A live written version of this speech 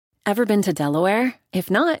Ever been to Delaware?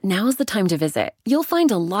 If not, now's the time to visit. You'll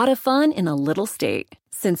find a lot of fun in a little state.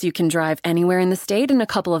 Since you can drive anywhere in the state in a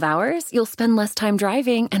couple of hours, you'll spend less time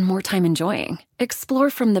driving and more time enjoying.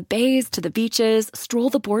 Explore from the bays to the beaches,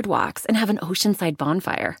 stroll the boardwalks, and have an oceanside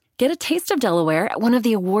bonfire. Get a taste of Delaware at one of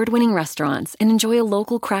the award-winning restaurants and enjoy a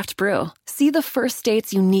local craft brew. See the first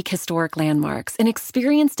state's unique historic landmarks and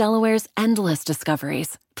experience Delaware's endless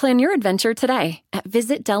discoveries. Plan your adventure today at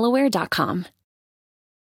visitdelaware.com.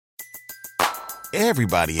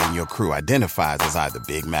 Everybody in your crew identifies as either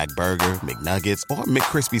Big Mac Burger, McNuggets, or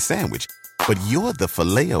McCrispy Sandwich. But you're the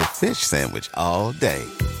Filet-O-Fish Sandwich all day.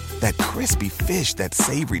 That crispy fish, that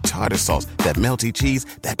savory tartar sauce, that melty cheese,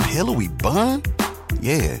 that pillowy bun.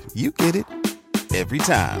 Yeah, you get it. Every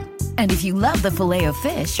time. And if you love the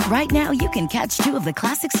Filet-O-Fish, right now you can catch two of the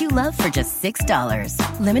classics you love for just $6.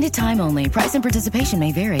 Limited time only. Price and participation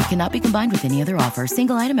may vary. Cannot be combined with any other offer.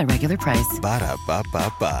 Single item at regular price.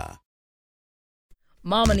 Ba-da-ba-ba-ba.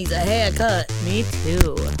 Mama needs a haircut. Me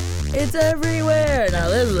too. It's everywhere. Now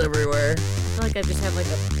this is everywhere. I feel like I just have like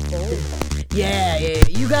a bowl. Yeah.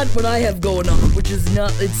 You got what I have going on, which is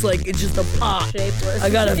not, it's just a pot. Shapeless. I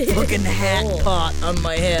got a fucking hat pot on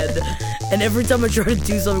my head. And every time I try to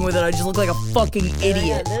do something with it, I just look like a fucking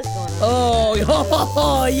idiot. This going on.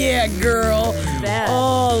 Oh, yeah, girl. Bad.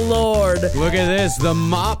 Oh, Lord. Look at this, the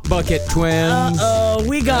mop bucket twins. Uh-oh,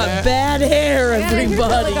 we got bad hair,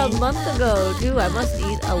 everybody. Like a month ago, too. I must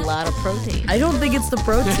eat a lot of protein. I don't think it's the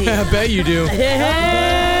protein. I bet you do. Yeah.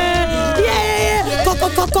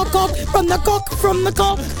 Cock, from the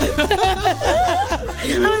cock.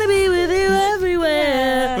 I'm gonna be with you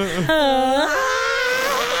everywhere.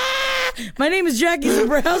 My name is Jackie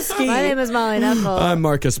Zabrowski. My name is Molly Knuckle. I'm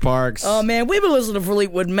Marcus Parks. Oh, man, we've been listening to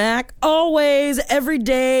Fleetwood Mac. Always, every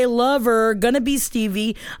day, lover, gonna be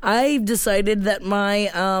Stevie. I've decided that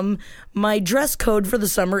my dress code for the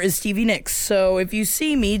summer is Stevie Nicks. So if you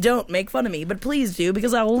see me, don't make fun of me, but please do,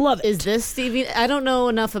 because I love it. Is this Stevie? I don't know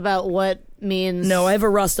enough about what means. No, I have a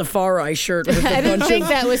Rastafari shirt. With I didn't think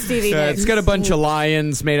that was Stevie Nicks. It's got a bunch of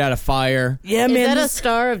lions made out of fire. Yeah, Is man. that a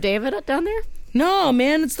Star of David down there? No,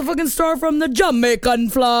 man, it's the fucking star from the Jamaican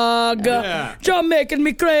flag. Yeah. Jamaican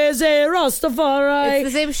me crazy, Rastafari. It's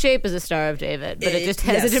the same shape as a Star of David, but it just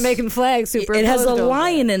has yes. a Jamaican flag superimposed It has a over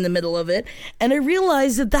lion it. in the middle of it, and I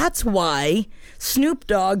realized that that's why Snoop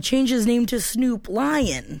Dogg changed his name to Snoop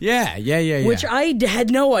Lion. Yeah. Which I had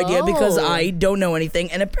no idea because Oh. I don't know anything,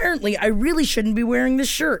 and apparently I really shouldn't be wearing this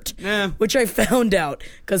shirt, which I found out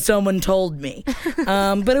because someone told me.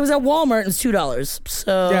 But it was at Walmart and it's $2.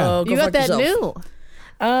 So go You got fuck that yourself. new.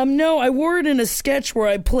 No, I wore it in a sketch where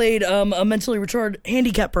I played a mentally retarded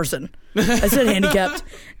handicapped person. I said handicapped,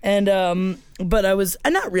 and but I was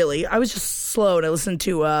not really. I was just slow, and I listened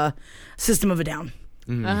to System of a Down.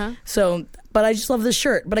 So, but I just love this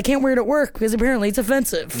shirt. But I can't wear it at work because apparently it's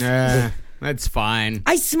offensive. That's fine.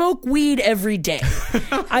 I smoke weed every day.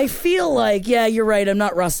 I feel like, yeah, you're right, I'm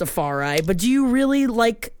not Rastafari, but do you really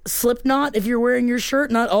like Slipknot if you're wearing your shirt?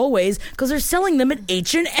 Not always, because they're selling them at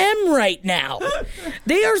H&M right now.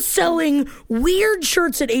 They are selling weird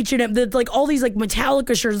shirts at H&M, that like all these like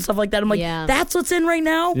Metallica shirts and stuff like that. I'm like, that's what's in right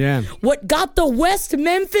now? Yeah. What got the West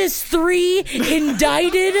Memphis 3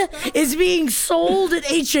 indicted is being sold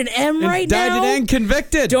at H&M right now? Indicted and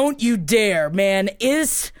convicted. Don't you dare, man.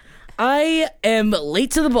 I am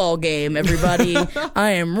late to the ball game, everybody.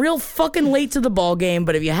 I am real fucking late to the ball game,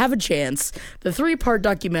 but if you have a chance, the 3-part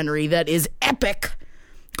documentary that is epic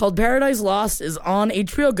called Paradise Lost is on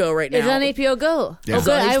HBO Go right now. It's on HBO Go. Yeah. Oh, good.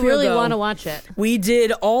 I HBO really Go. want to watch it. We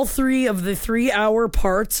did all 3 of the 3-hour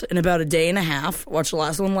parts in about a day and a half. Watched the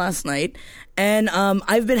last one last night. And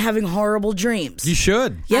I've been having horrible dreams. You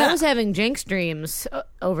should. Yeah. I was having Jinx dreams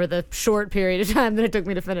over the short period of time that it took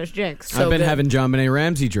me to finish Jinx. I've been good. having John Benet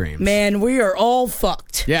Ramsey dreams. Man, we are all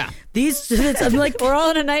fucked. Yeah. I'm like, We're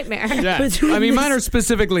all in a nightmare. Yeah. Between I mean, this- mine are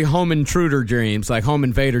specifically home intruder dreams, like home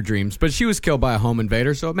invader dreams. But she was killed by a home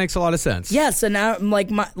invader, so it makes a lot of sense. yes, and now I'm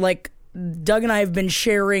like Doug and I have been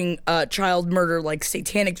sharing child murder, like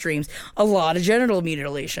satanic dreams, a lot of genital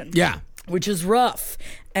mutilation. Yeah. Which is rough.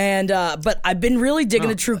 And but I've been really digging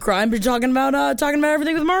the true crime. Been talking about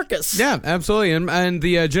everything with Marcus. Yeah, absolutely. And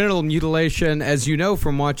the genital mutilation, as you know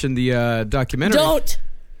from watching the documentary. Don't.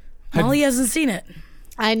 Molly hasn't seen it.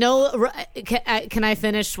 I know. Can I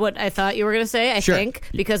finish what I thought you were going to say? I Sure. think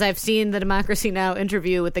because I've seen the Democracy Now!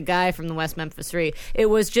 Interview with the guy from the West Memphis 3. It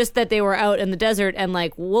was just that they were out in the desert and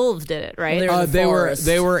like wolves did it, right? Well,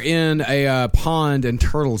 They were in a pond and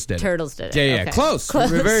turtles did it. Turtles did it. Yeah, Okay. close.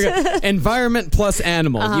 Very good. Environment plus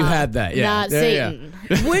animal. You had that. Yeah. Not Yeah, Satan.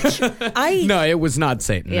 Which No, it was not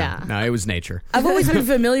Satan. Yeah. No, it was nature. I've always been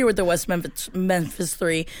familiar with the West Memphis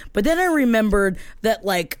 3, but then I remembered that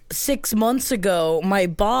like 6 months ago, my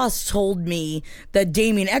boss told me that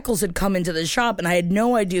Damien Eccles had come into the shop, and I had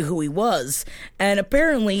no idea who he was. And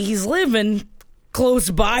apparently, he's living close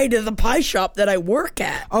by to the pie shop that I work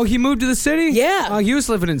at. Oh, he moved to the city? Yeah. Oh, he was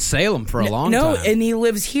living in Salem for a long No, time. and he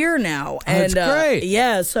lives here now. That's great.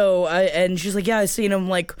 Yeah, so and she's like, yeah, I've seen him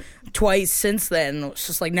like twice since then. It's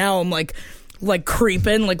just like now I'm like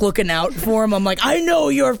creeping, like looking out for him. I'm like, I know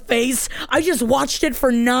your face. I just watched it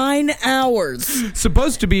for 9 hours.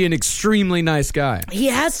 Supposed to be an extremely nice guy. He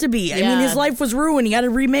has to be. I mean, Yeah. his life was ruined. He had to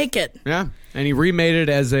remake it. Yeah. And he remade it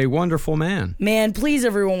as a wonderful man. Man, please,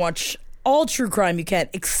 everyone, watch all true crime you can,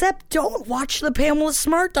 except don't watch the Pamela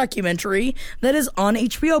Smart documentary that is on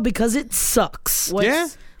HBO because it sucks.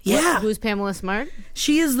 Yeah. Who's Pamela Smart?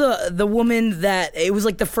 She is the woman that it was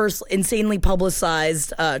like the first insanely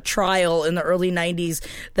publicized trial in the early 90s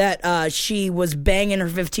that she was banging her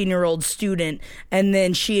 15-year-old student, and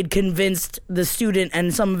then she had convinced the student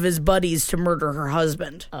and some of his buddies to murder her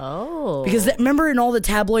husband. Oh. Because remember in all the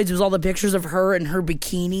tabloids was all the pictures of her in her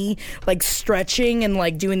bikini, like stretching and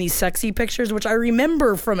like doing these sexy pictures, which I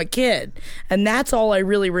remember from a kid. And that's all I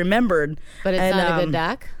really remembered. But it's not a good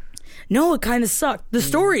doc? No, it kind of sucked. The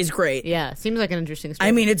story's great. Yeah, seems like an interesting story.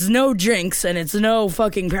 I mean, it's no Jinx and it's no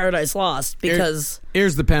fucking Paradise Lost because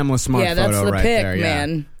Here's the Pamela Smart yeah, that's photo the right pick, there.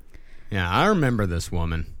 man. Yeah, I remember this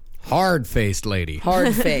woman. Hard-faced lady.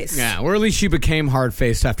 Hard face. Yeah, or at least she became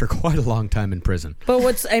hard-faced after quite a long time in prison.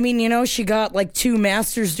 But she got like 2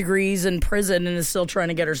 master's degrees in prison and is still trying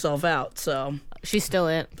to get herself out. So, she's still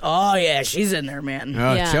in. oh yeah, she's in there, man.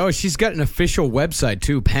 Oh, Yeah. Joe, she's got an official website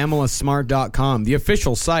too, PamelaSmart.com, the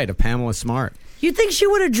official site of Pamela Smart. You'd think she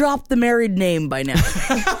would have dropped the married name by now.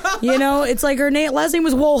 It's like her last name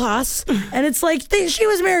was Wohlhaas, and it's like she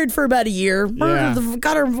was married for about a year,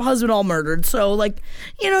 got her husband all murdered. So, you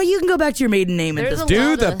can go back to your maiden name at There's this a point. Do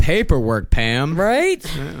lot the of- paperwork, Pam. Right?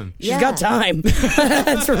 She's got time.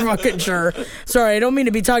 That's for fucking sure. Sorry, I don't mean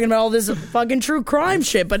to be talking about all this fucking true crime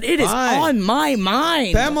shit, but it is Fine. on my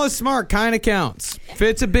mind. Pamela Smart kind of counts. If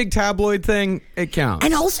it's a big tabloid thing, it counts.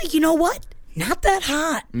 And also, you know what? Not that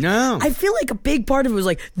hot. No. I feel like a big part of it was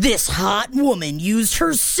like, this hot woman used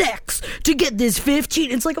her sex to get this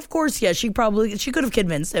 15. It's like, of course, yeah, she could have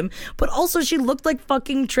convinced him. But also, she looked like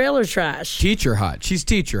fucking trailer trash. Teacher hot. She's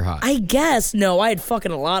teacher hot. I guess. No, I had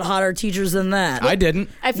fucking a lot hotter teachers than that. I didn't.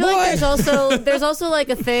 I feel like there's also like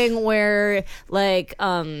a thing where like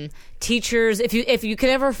teachers, if you could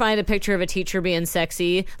ever find a picture of a teacher being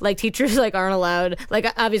sexy, like teachers like aren't allowed,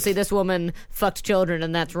 like obviously this woman fucked children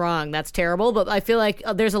and that's wrong, that's terrible, but I feel like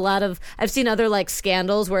there's a lot of, I've seen other like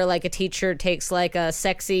scandals where like a teacher takes like a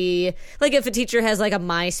sexy, like if a teacher has like a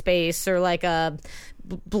MySpace or like a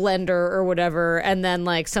Blender or whatever, and then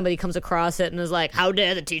like somebody comes across it and is like, how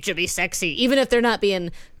dare the teacher be sexy, even if they're not being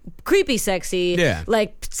creepy sexy. Yeah.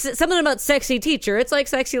 Like something about sexy teacher, it's like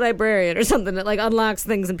sexy librarian or something that like unlocks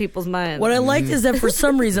things in people's minds. What I liked is that for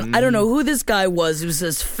some reason, I don't know who this guy was. It was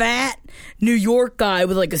this fat New York guy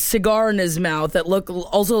with like a cigar in his mouth that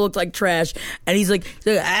also looked like trash. And he's like,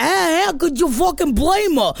 how could you fucking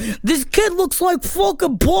blame her? This kid looks like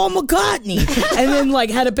fucking Paul McCartney. And then like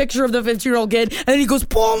had a picture of the 15-year-old kid. And then he goes,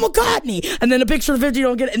 Paul McCartney. And then a picture of the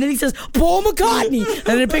 15-year-old kid. And then he says, Paul McCartney. And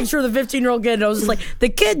then a picture of the 15-year-old kid. And I was just like, the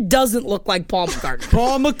kid doesn't look like Paul McCartney.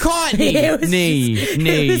 Paul McCartney.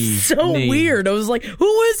 It was so weird. I was like,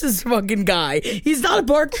 who is this fucking guy? He's not a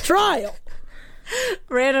part of the trial.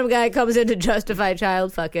 Random guy comes in to justify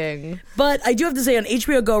child fucking. But I do have to say on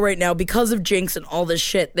HBO Go right now, because of Jinx and all this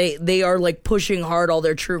shit, they are like pushing hard all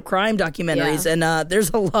their true crime documentaries, and there's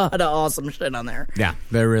a lot of awesome shit on there. Yeah,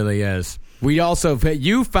 there really is. We also,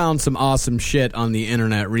 you found some awesome shit on the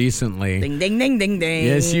internet recently. Ding, ding, ding, ding, ding.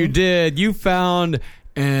 Yes, you did. You found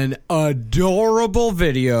an adorable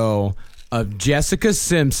video of Jessica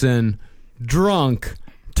Simpson drunk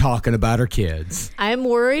talking about her kids. I'm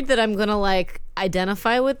worried that I'm gonna like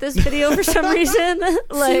identify with this video for some reason.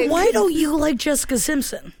 Like, why don't you like Jessica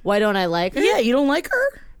Simpson? why don't I like her? Yeah, you don't like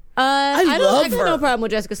her? I love got her. no problem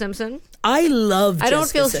with Jessica Simpson. I love Jessica I don't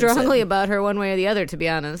feel Simpson. strongly about her one way or the other, to be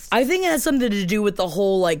honest. I think it has something to do with the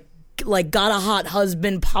whole like got a hot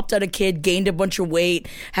husband, popped out a kid, gained a bunch of weight,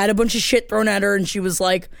 had a bunch of shit thrown at her, and she was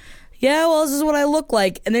like, yeah, well, this is what I look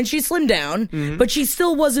like. And then she slimmed down, but she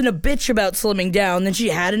still wasn't a bitch about slimming down. Then she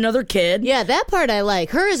had another kid. Yeah, that part I like.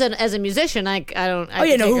 Her as a musician, I don't. Oh,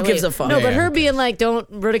 yeah, no, who gives a fuck? No, but Yeah. her being like, don't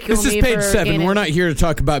ridicule This me is page for 7. gaining- We're not here to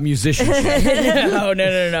talk about musicianship. No.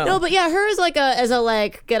 No, but yeah, her as a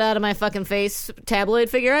like get out of my fucking face tabloid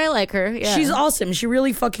figure. I like her. Yeah. She's awesome. She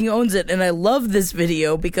really fucking owns it. And I love this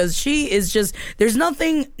video because she is just, there's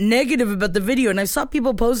nothing negative about the video. And I saw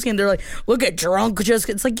people posting and they're like, look at drunk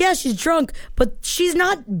Jessica. It's like, yeah, she's drunk, but she's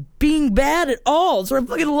not being bad at all. So I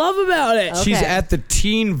fucking love about it. Okay. She's at the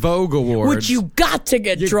Teen Vogue Awards. Which you got to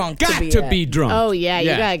get drunk got to be at. drunk. Oh yeah,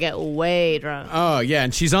 you gotta get way drunk. Oh yeah,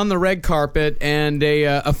 and she's on the red carpet, and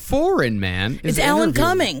a foreign man. It's Alan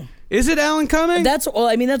Cumming. Is it Alan Cumming? That's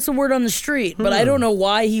the word on the street, but I don't know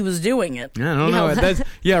why he was doing it. I don't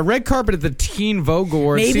know. Red carpet at the Teen Vogue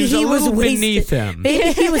Awards Maybe seems he a was little wasted. beneath him.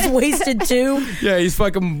 Maybe he was wasted too. Yeah, he's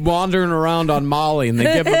fucking wandering around on Molly, and they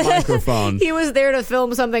give him a microphone. He was there to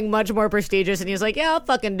film something much more prestigious, and he was like, "Yeah, I'll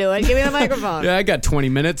fucking do it. Give me the microphone." Yeah, I got 20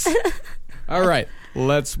 minutes. All right,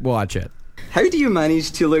 let's watch it. How do you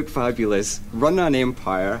manage to look fabulous, run an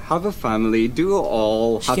empire, have a family, do it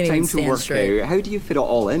all, have can't even time to stand work straight. out? How do you fit it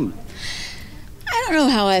all in? I don't know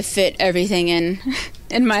how I fit everything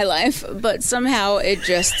in my life, but somehow it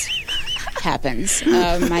just happens.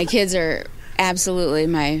 My kids are absolutely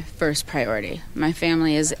my first priority. My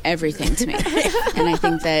family is everything to me. And I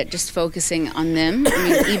think that just focusing on them, I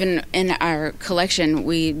mean, even in our collection,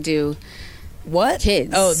 we do What?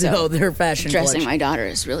 kids. Oh, so no, their fashion dressing collection. my daughter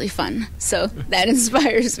is really fun. So that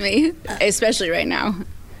inspires me, especially right now.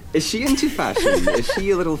 Is she into fashion? Is she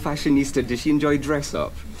a little fashionista? Does she enjoy dress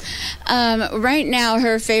up? Right now,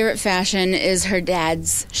 her favorite fashion is her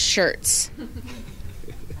dad's shirts.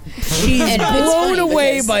 She's And it's blown funny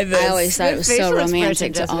away because by this. I always thought it was Facial so expression,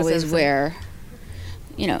 romantic to Jessica always Simpson. wear,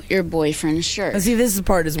 your boyfriend's shirt. See, this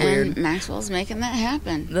part is weird. And Maxwell's making that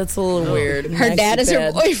happen. That's a little weird. Her Max's dad is her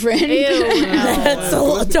dad. boyfriend. That's a Well,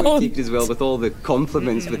 little. that's Don't. peaked as well with all the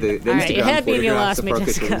compliments with the All right, you Instagram had me and you photographs lost of me, her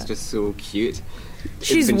because it Jessica. was just so cute.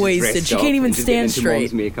 She's Been just wasted. dressed She up can't even and just stand into straight.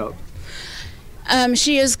 mom's makeup.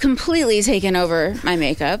 She has completely taken over my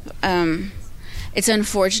makeup. It's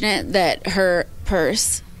unfortunate that her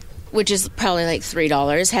purse, which is probably like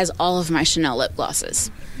 $3, has all of my Chanel lip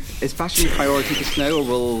glosses. Is fashion a priority just now, or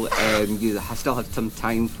will you still have some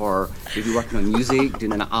time for maybe working on music,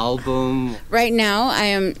 doing an album? Right now, I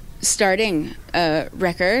am starting a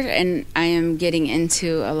record, and I am getting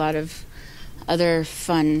into a lot of other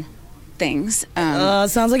fun things.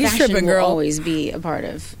 Sounds like a fashion stripping will girl. always be a part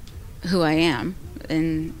of who I am,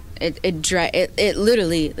 and it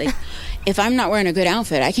literally, like, if I'm not wearing a good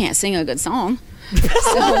outfit, I can't sing a good song. So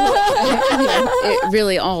it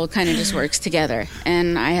really all kind of just works together.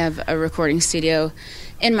 And I have a recording studio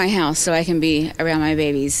in my house, so I can be around my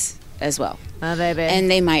babies as well. My baby.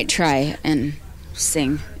 And they might try and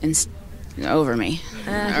sing over me.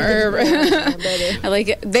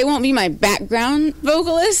 Like, they won't be my background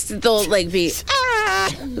vocalist. They'll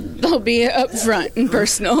they'll be up front and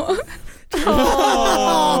personal.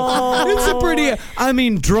 It's a pretty.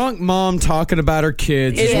 Drunk mom talking about her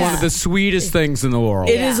kids is It one is. of the sweetest things in the world.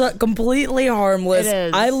 It is completely harmless. It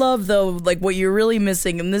is. I love though, like what you're really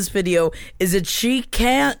missing in this video is that she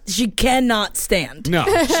cannot stand. No,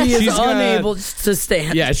 She is she's got- unable to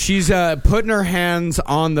stand. Yeah, she's putting her hands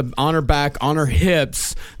on her back, on her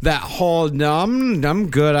hips. That whole, no, I'm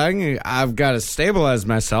good. I've got to stabilize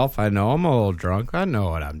myself. I know I'm a little drunk. I know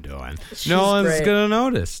what I'm doing. No one's great. gonna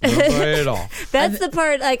notice. Nobody at all. That's the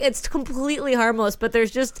part, like, it's completely harmless, but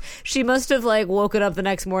there's just, she must have, like, woken up the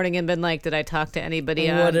next morning and been like, did I talk to anybody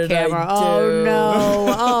What on did I camera? do? Oh,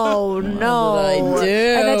 no. Oh, no. What did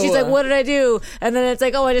I do? And then she's like, what did I do? And then it's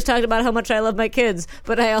like, oh, I just talked about how much I love my kids,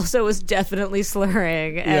 but I also was definitely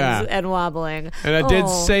slurring and wobbling. And I did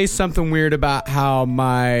Oh. say something weird about how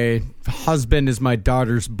my husband is my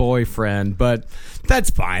daughter's boyfriend, but that's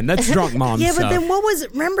fine. That's drunk mom Yeah, stuff. but then what was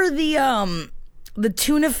it? Remember the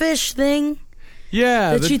tuna fish thing?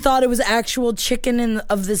 yeah, That she thought it was actual chicken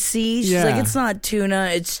of the sea. She's Yeah. like, it's not tuna,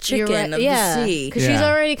 it's You're chicken right. of Yeah, the sea. because she's Yeah.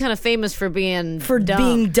 already kind of famous for being dumb.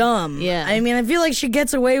 Being dumb. Yeah. I mean, I feel like she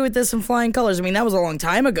gets away with this in flying colors. I mean, that was a long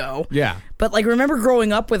time ago. yeah. But like, remember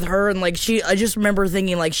growing up with her and like I just remember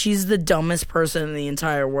thinking like she's the dumbest person in the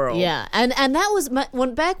entire world. Yeah, and that was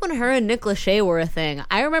back when her and Nick Lachey were a thing.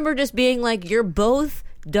 I remember just being like, "You're both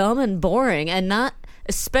dumb and boring, and not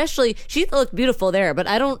especially she looked beautiful there, but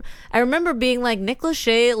I remember being like, Nick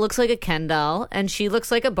Lachey looks like a Ken doll and she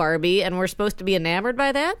looks like a Barbie and we're supposed to be enamored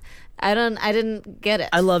by that. I didn't get it.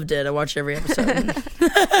 I loved it. I watched every episode.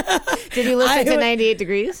 Did you listen to 98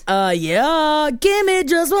 Degrees? Yeah. Give me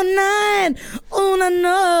just one night, una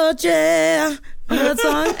noche. Remember that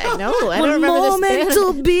song? No, I don't remember this moment band.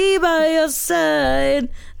 to be by your side.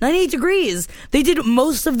 98 Degrees. They did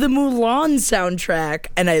most of the Mulan soundtrack,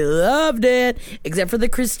 and I loved it, except for the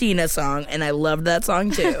Christina song, and I loved that song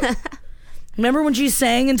too. Remember when she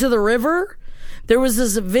sang Into the River? There was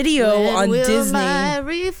this video When on will Disney. My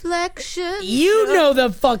reflection You know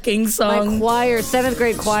the fucking song. My choir, 7th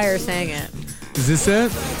grade choir sang it. Is this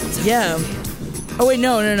it? Yeah. Oh, wait,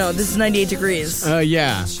 no. This is 98 Degrees.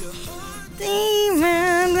 Yeah.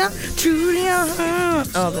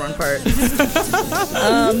 Oh, the wrong part.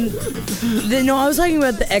 I was talking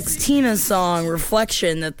about the ex-Tina song,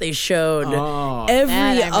 Reflection, that they showed. Oh.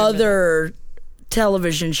 Every other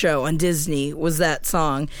television show on Disney was that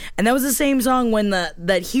song. And that was the same song when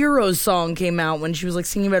that Heroes song came out, when she was like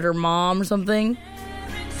singing about her mom or something.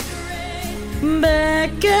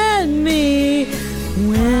 Back at me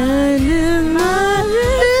when in my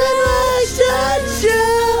reflection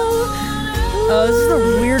show. Oh, this is the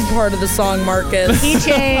weird part of the song, Marcus.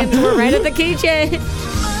 Keychain. We're right at the keychain.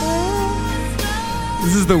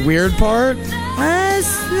 This is the weird part?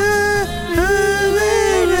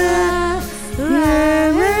 When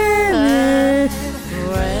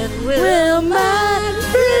will my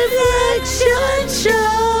reflection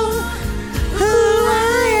show who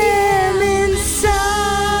I am inside?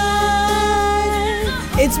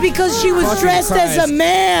 It's because she was Fucking dressed as Christ. a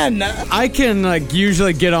man. I can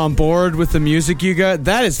usually get on board with the music you got.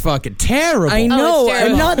 That is fucking terrible. I know. it's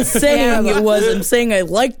terrible. I'm not saying Terrible. it was. I'm saying I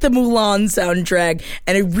liked the Mulan soundtrack,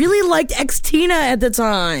 and I really liked ex-Tina at the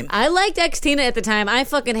time. I liked Ex-Tina at the time. I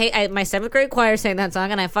fucking hate my 7th grade choir sang that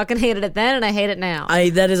song, and I fucking hated it then, and I hate it now.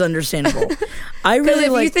 That is understandable. I Because really if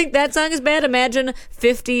you like. think that song is bad, imagine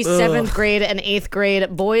 57th grade and 8th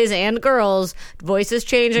grade boys and girls, voices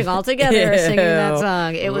changing all together, singing that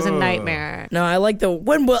song. It was a nightmare. No, I like the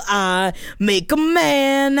 "When Will I Make a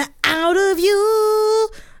Man Out of You."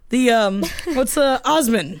 The what's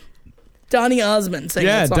Osmond, Donny Osmond sang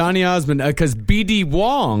Yeah, that song. Donny Osmond. Because B.D.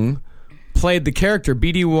 Wong played the character.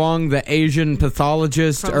 B.D. Wong, the Asian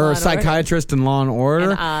pathologist From Law or and psychiatrist in Law and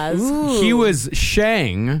Order. And Oz. He was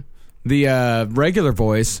Shang, the regular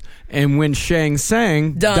voice, and when Shang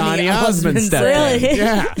sang, Donny Osmond stepped in. Really?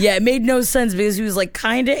 Yeah. Yeah, it made no sense because he was like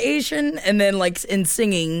kind of Asian, and then like in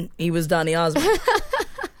singing, he was Donny Osmond.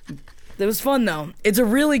 It was fun though. It's a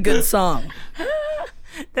really good song.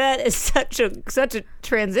 That is such a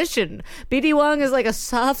transition. B.D. Wong is like a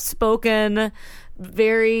soft-spoken,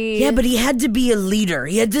 very... Yeah, but he had to be a leader.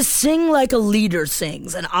 He had to sing like a leader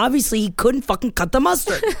sings, and obviously he couldn't fucking cut the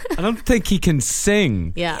mustard. I don't think he can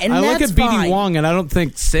sing. Yeah. And I look that's at B.D. fine. Wong and I don't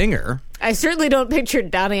think singer. I certainly don't picture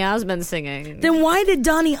Donny Osmond singing. Then why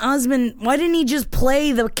didn't he just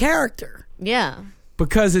play the character? Yeah.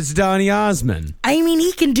 Because it's Donny Osmond. I mean,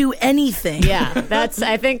 he can do anything. Yeah, that's,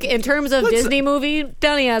 I think, in terms of Disney movie,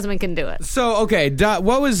 Donny Osmond can do it. So, okay,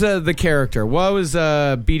 what was the character? What was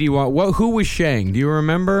B.D. Wong? Who was Shang? Do you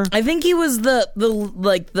remember? I think he was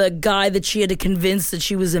the guy that she had to convince that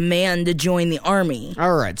she was a man to join the army.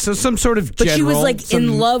 All right, so some sort of But general. she was like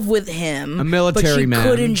in love with him. A military but she man.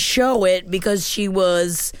 couldn't show it because she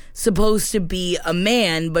was supposed to be a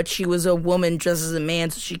man, but she was a woman dressed as a man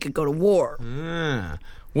so she could go to war. Ah.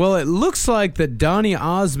 Well, it looks like that Donny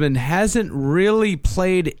Osmond hasn't really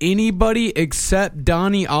played anybody except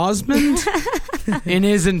Donny Osmond in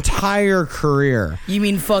his entire career. You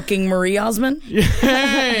mean fucking Marie Osmond?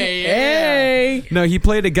 Hey! No, he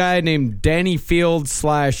played a guy named Danny Field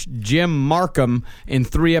 / Jim Markham in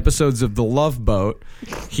 3 episodes of The Love Boat.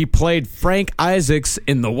 He played Frank Isaacs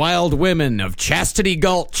in The Wild Women of Chastity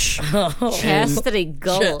Gulch. Chastity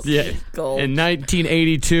Gulch. Yeah, Gulch. in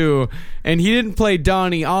 1982. And he didn't play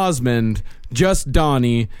Donny Osmond, just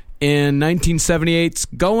Donny, in 1978's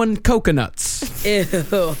Goin' Coconuts.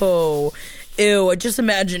 Ew. I just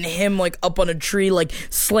imagine him like up on a tree, like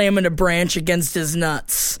slamming a branch against his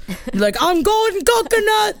nuts. Like, I'm going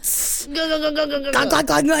coconuts.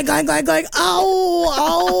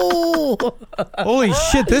 Ow. Holy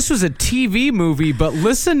shit, this was a TV movie, but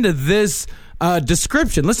listen to this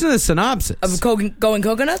Description. Listen to the synopsis. Of going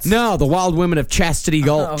coconuts? No, the wild women of Chastity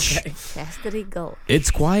Gulch. Okay. Chastity Gulch.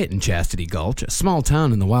 It's quiet in Chastity Gulch, a small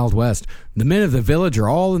town in the Wild West. The men of the village are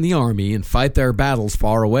all in the army and fight their battles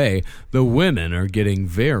far away. The women are getting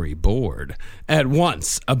very bored. At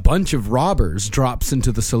once, a bunch of robbers drops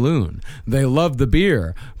into the saloon. They love the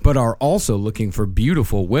beer, but are also looking for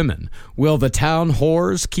beautiful women. Will the town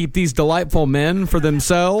whores keep these delightful men for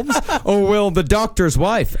themselves? Or will the doctor's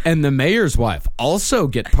wife and the mayor's wife also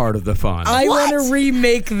get part of the fun? I want to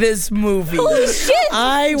remake this movie. Holy shit!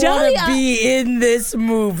 I want to be in this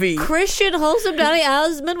movie. Christian wholesome Donny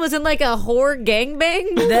Osmond was in like a whore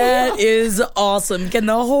gangbang. That is awesome. Can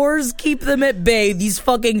the whores keep them at bay, these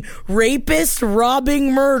fucking rapists,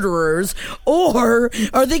 robbing murderers? Or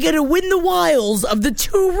are they going to win the wiles of the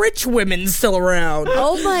two rich women still around?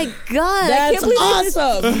 Oh my god! That's I can't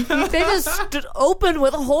awesome. They just opened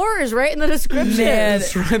with whores right in the description. Man.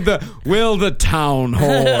 That's right, will the town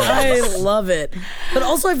whore? I love it. But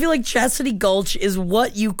also, I feel like Chastity Gulch is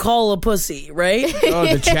what you call a pussy, right? Oh,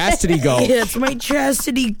 the Chastity Gulch. Yeah, it's my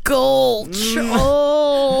Chastity Gulch.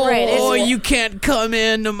 Oh. Right, it's- Oh, you can't come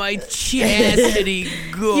into my Chastity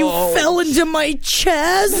Gulch. You fell into my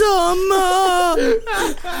chasm.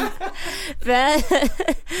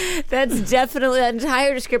 That's definitely, that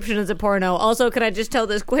entire description is a porno. Also, can I just tell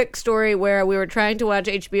this quick story where we were trying to watch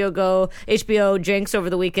HBO Jinx over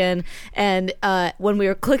the weekend, and when we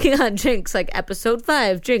were clicking on Jinx, like episode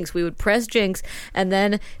 5 Jinx, we would press Jinx, and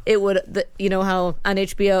then it would, you know how on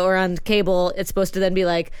HBO or on cable it's supposed to then be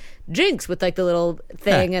like Jinx with like the little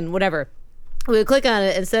thing and whatever. We would click on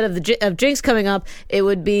it, instead of Jinx coming up, it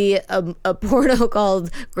would be a porno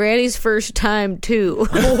called Granny's First Time 2.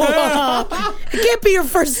 It can't be your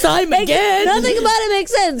first time again. Nothing about it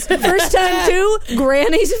makes sense. First time 2,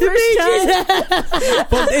 Granny's first time.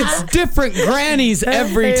 But it's different grannies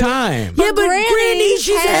every time. Yeah, but Granny Granny,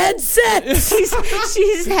 she's had sex.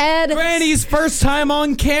 She's had Granny's first time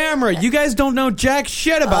on camera. You guys don't know jack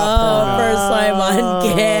shit about porno. First time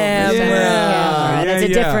on camera. Yeah. That's a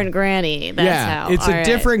Yeah. different Granny. That's how. It's All a right.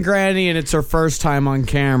 different granny, and it's her first time on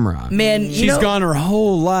camera. Man, you she's know- gone her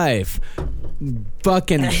whole life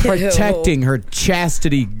fucking protecting her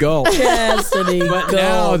chastity gulch. Chastity But Gulch.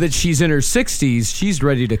 now that she's in her 60s, she's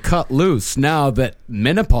ready to cut loose. Now that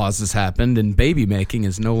menopause has happened and baby making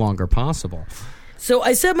is no longer possible. So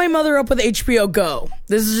I set my mother up with HBO Go.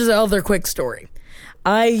 This is just another quick story.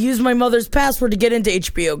 I used my mother's password to get into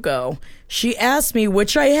HBO Go. She asked me,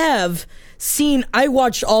 which I have seen. I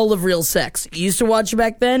watched all of Real Sex. Used to watch it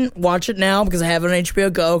back then. Watch it now because I have it on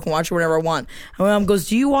HBO Go. Can watch it whenever I want. And my mom goes,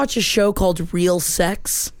 "Do you watch a show called Real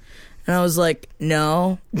Sex?" And I was like,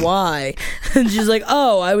 "No. Why?" And she's like,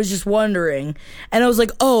 "Oh, I was just wondering." And I was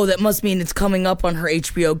like, "Oh, that must mean it's coming up on her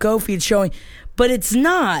HBO Go feed showing." But it's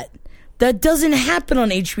not. That doesn't happen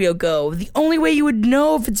on HBO Go. The only way you would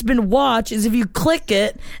know if it's been watched is if you click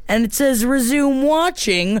it and it says resume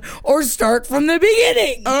watching or start from the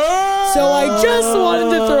beginning. So I just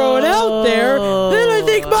wanted to throw it out there that I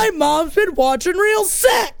think my mom's been watching Real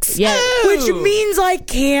Sex. Yeah. Which means I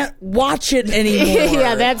can't watch it anymore.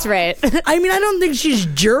 Yeah, that's right. I mean, I don't think she's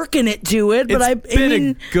jerking it to it, but It's been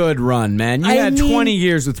mean, a good run, man. You I had mean, 20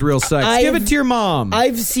 years with Real Sex. Give it to your mom.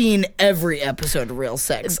 I've seen every episode of Real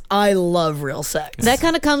Sex. I love Real Sex. That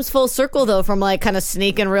kind of comes full circle, though, from like kind of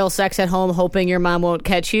sneaking real sex at home, hoping your mom won't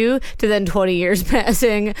catch you, to then 20 years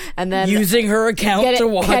passing and then using her account to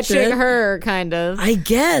watch catching it. her, kind of. I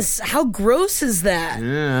guess. How gross is that?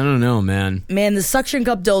 Yeah, I don't know, man. Man, the suction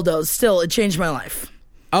cup dildos, still, it changed my life.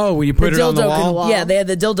 Oh, when you put it on the wall? Yeah, they had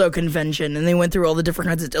the dildo convention, and they went through all the different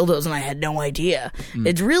kinds of dildos, and I had no idea.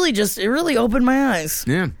 It really opened my eyes.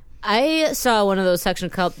 Yeah. I saw one of those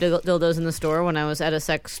suction cup dildos in the store when I was at a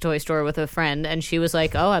sex toy store with a friend, and she was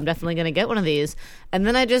like, "Oh, I'm definitely going to get one of these." And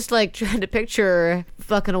then I just like tried to picture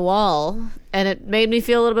fucking a wall, and it made me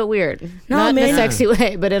feel a little bit weird. No, Not in man. a sexy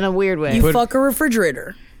way, but in a weird way. You fuck a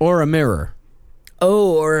refrigerator. Or a mirror.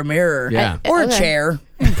 Oh, or a mirror. Yeah. Or a Okay. chair.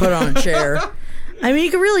 Put on a chair. I mean,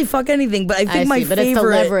 you can really fuck anything, but I think my see, but favorite... it's the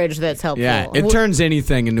leverage that's helpful. Yeah, it turns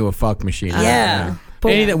anything into a fuck machine. Yeah.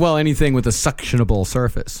 But- Anything with a suctionable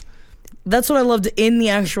surface. That's what I loved in the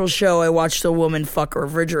actual show. I watched a woman fuck a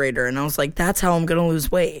refrigerator, and I was like, that's how I'm going to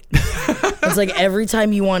lose weight. It's like every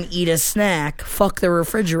time you want to eat a snack, fuck the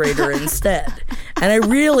refrigerator instead. And I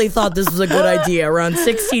really thought this was a good idea. Around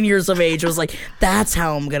 16 years of age, I was like, that's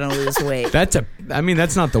how I'm going to lose weight. That's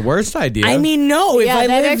not the worst idea. I mean, no. If Yeah, I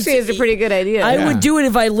that lived, actually is a pretty good idea. I Yeah. would do it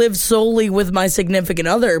if I lived solely with my significant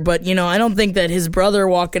other, but, you know, I don't think that his brother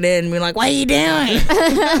walking in and being like, what are you doing?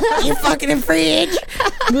 You fucking in fridge?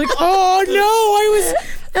 I'm like, oh,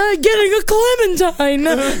 no, Getting a clementine.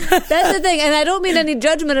 That's the thing, and I don't mean any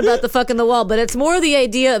judgment about the fuck in the wall, but it's more the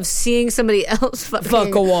idea of seeing somebody else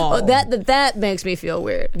Fuck a wall. That makes me feel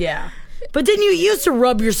weird. Yeah. But didn't you used to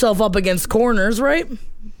rub yourself up against corners, right?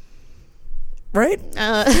 Right? Was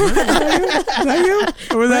that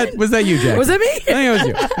you? Or was that you, Jack? Was that me? I think it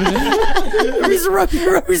was you. You used to rub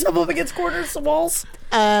yourself up against corners, the walls?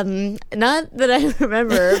 Not that I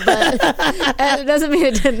remember, but it doesn't mean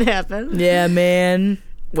it didn't happen. Yeah, man.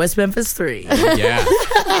 West Memphis 3. Yeah.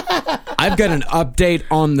 I've got an update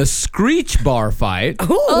on the Screech bar fight.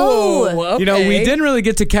 Oh, okay. You know, we didn't really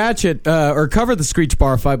get to catch it or cover the Screech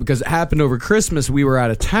bar fight because it happened over Christmas. We were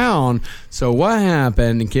out of town. So what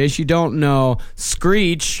happened, in case you don't know,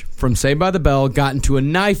 Screech from Saved by the Bell got into a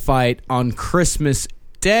knife fight on Christmas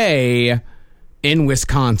Day in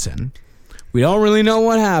Wisconsin. We don't really know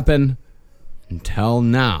what happened until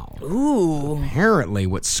now. Ooh. Apparently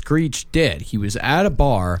what Screech did, he was at a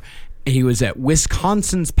bar. He was at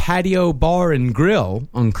Wisconsin's Patio Bar and Grill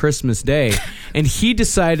on Christmas Day, and he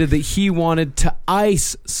decided that he wanted to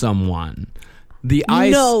ice someone. The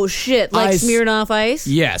ice. No shit, like ice, Smirnoff Ice?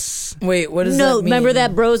 Yes. Wait, what does that No, mean? remember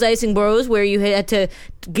that Bros Icing Bros where you had to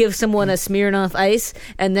give someone a Smirnoff Ice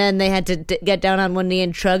and then they had to get down on one knee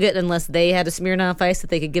and chug it unless they had a Smirnoff Ice that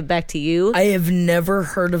they could give back to you? I have never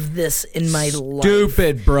heard of this in my life.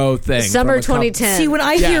 Stupid bro thing. Summer from a couple- 2010. See, when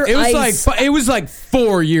I hear it was ice, it was like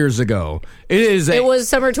 4 years ago. It was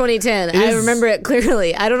summer 2010. I is- remember it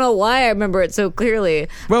clearly. I don't know why I remember it so clearly.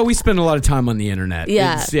 Well, we spend a lot of time on the internet.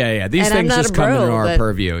 Yeah. Yeah. These And I'm things not just a come bro, into our but-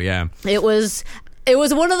 purview. Yeah. It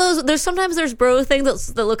was one of those. There's bro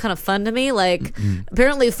things that look kind of fun to me. Like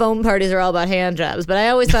apparently foam parties are all about hand jobs, but I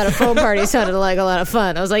always thought a foam party sounded like a lot of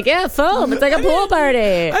fun. I was like, yeah, foam. It's like a pool party.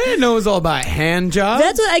 I didn't know it was all about hand jobs.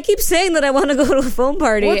 That's what I keep saying, that I want to go to a foam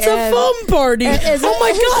party. what's a foam party? Oh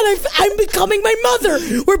my god, I'm becoming my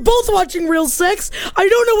mother. We're both watching Real Sex. I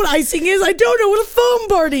don't know what icing is. I don't know what a foam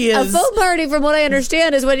party A is. foam party, from what I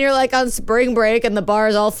understand, is when you're like on spring break and the bar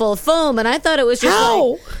is all full of foam. And I thought it was just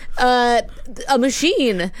How? like a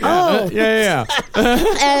machine. Yeah.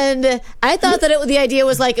 And I thought that the idea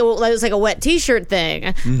was like it was like a wet T-shirt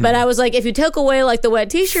thing, but I was like, if you took away like the wet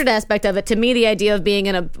T-shirt aspect of it, to me the idea of being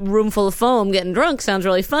in a room full of foam getting drunk sounds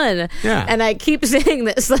really fun. Yeah. And I keep saying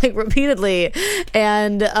this like repeatedly,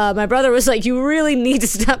 and my brother was like, you really need to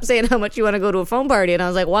stop saying how much you want to go to a foam party, and I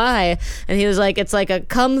was like, why? And he was like, it's like a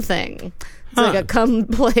cum thing. It's like a cum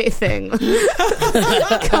play thing.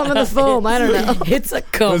 Cum in the foam. I don't know. It's a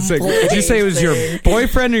cum. Did you say it was your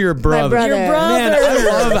boyfriend or your brother? brother. Your brother. Man, I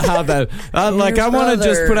love how that. Like, I want to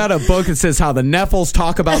just brother. put out a book that says how the Neffels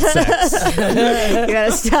talk about sex. You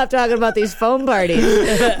gotta stop talking about these foam parties.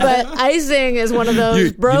 But icing is one of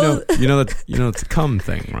those bro. You know it's a cum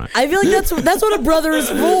thing, right? I feel like that's what a brother is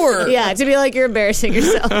for. Yeah, to be like you're embarrassing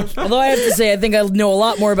yourself. Although I have to say, I think I know a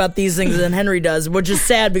lot more about these things than Henry does, which is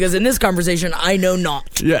sad because in this conversation, I know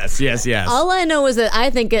not. Yes. All I know is that I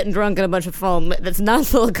think getting drunk in a bunch of foam that's not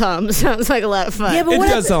full of cum sounds like a lot of fun. Yeah, but It what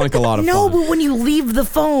does sound like a lot of no, fun. but when you leave the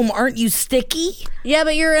foam, aren't you sticky? Yeah,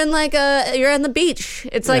 but you're in you're on the beach.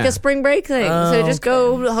 It's like Yeah. a spring break thing. So just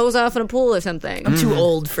go hose off in a pool or something. I'm too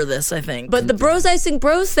old for this, I think. But the bros icing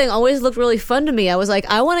bros thing always looked really fun to me. I was like,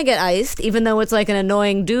 I want to get iced, even though it's like an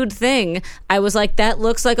annoying dude thing. I was like, that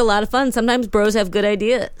looks like a lot of fun. Sometimes bros have good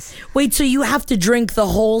ideas. wait, so you have to drink the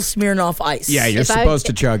whole Smirnoff Ice? Yeah, you're If supposed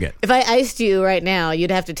to chug it. If I iced you right now,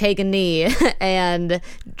 you'd have to take a knee and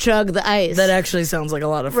chug the ice. That actually sounds like a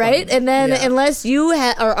lot of fun. Right? And then, Yeah. unless you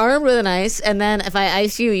are armed with an ice, and then if I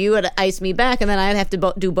ice you, you would ice me back, and then I'd have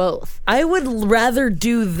to do both. I would rather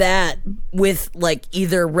do that with like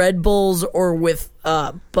either Red Bulls or with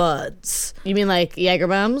Buds. You mean like Jaeger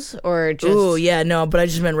bombs, or just? Ooh, yeah, no, but I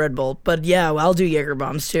just meant Red Bull. But yeah, I'll do Jaeger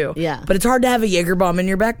bombs too. Yeah. But it's hard to have a Jaeger bomb in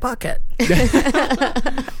your back pocket.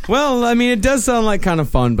 Well, I mean, it does sound like kind of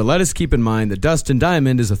fun, but let us keep in mind that Dustin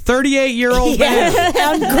Diamond is a 38-year-old man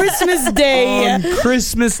on Christmas Day. on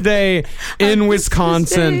Christmas Day in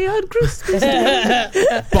Wisconsin, Hey, on Christmas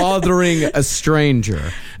Day. bothering a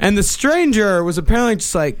stranger. And the stranger was apparently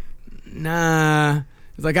just like, nah.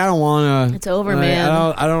 It's like, I don't want to. It's over, man.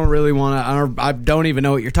 I don't really want to. I don't even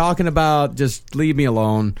know what you're talking about. Just leave me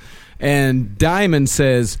alone. And Diamond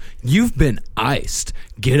says, you've been iced.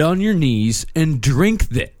 Get on your knees and drink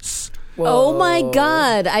this. Oh my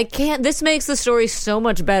God. I can't. This makes the story so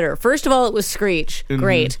much better. First of all, it was Screech.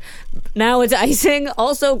 Great. Now it's icing.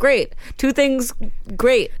 Also great. Two things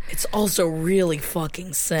great. It's also really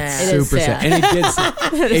fucking sad. It is Super sad. sad. And it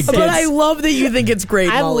gets, But I love that you think it's great,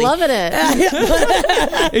 I'm Molly. loving it.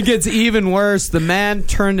 it gets even worse. The man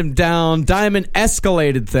turned him down. Diamond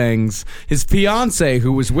escalated things. His fiance,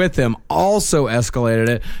 who was with him, also escalated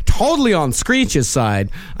it. Totally on Screech's side.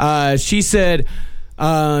 She said,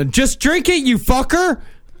 just drink it, you fucker.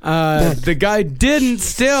 The guy didn't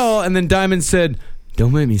still. And then Diamond said,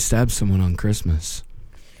 don't make me stab someone on Christmas.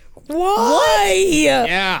 Why?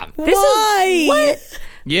 Yeah. Why? What?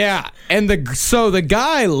 Yeah. And so the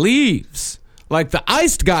guy leaves. Like the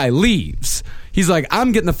iced guy leaves. He's like,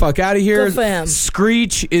 I'm getting the fuck out of here. Good for him.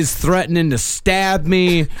 Screech is threatening to stab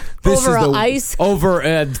me. Over ice?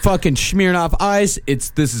 Over fucking Smirnoff Ice.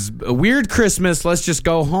 This is a weird Christmas. Let's just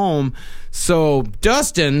go home. So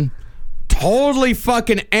Dustin, totally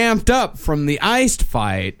fucking amped up from the iced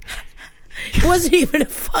fight. It wasn't even a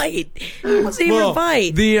fight. It wasn't even a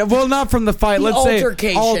fight. Not from the fight. Let's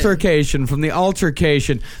altercation. say altercation. From the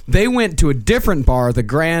altercation, they went to a different bar, the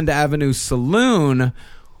Grand Avenue Saloon,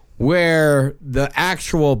 where the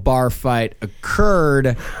actual bar fight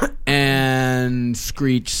occurred, and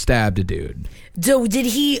Screech stabbed a dude. So did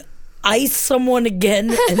he ice someone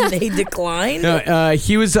again and they declined? No,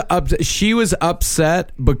 she was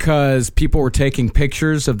upset because people were taking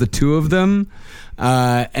pictures of the two of them.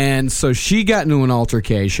 And so she got into an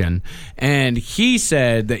altercation, and he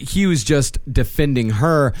said that he was just defending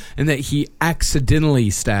her and that he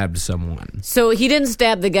accidentally stabbed someone. So he didn't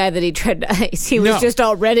stab the guy that he tried to ice. He was just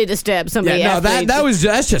all ready to stab somebody. Yeah, no,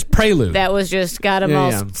 that's just prelude. That was just got him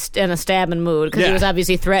in a stabbing mood because he was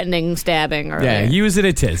obviously threatening stabbing. Yeah, he was in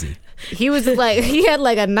a tizzy. He was like, he had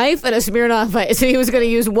like a knife and a Smirnoff Ice, so he was going to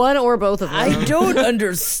use one or both of them. I don't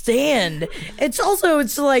understand.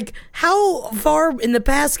 It's like, how far in the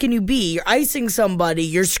past can you be? You're icing somebody,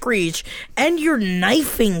 you're Screech, and you're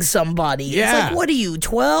knifing somebody. Yeah. It's like, what are you,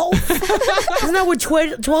 12? Isn't that what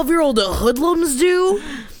 12-year-old hoodlums do?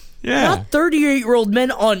 Yeah. Not 38-year-old men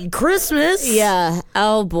on Christmas. Yeah.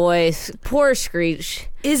 Oh, boy. Poor Screech.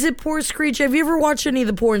 Is it poor Screech? Have you ever watched any of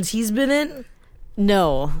the porns he's been in?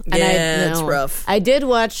 No. Yeah, it's rough. I did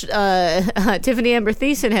watch Tiffany Amber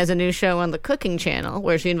Thiessen has a new show on the Cooking Channel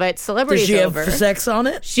where she invites celebrities over. Does she have sex on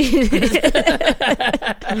it? She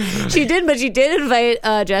did, but she did invite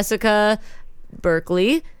Jessica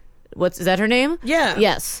Berkley. Is that her name? Yeah.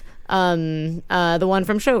 Yes. The one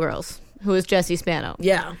from Showgirls, who is Jessie Spano.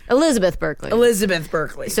 Yeah. Elizabeth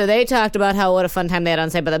Berkley. So they talked about what a fun time they had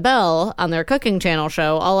on Saved by the Bell on their Cooking Channel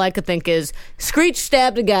show. All I could think is, Screech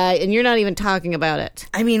stabbed a guy, and you're not even talking about it.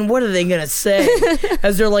 I mean, what are they going to say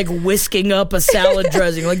as they're, like, whisking up a salad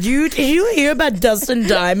dressing? Like, did you hear about Dustin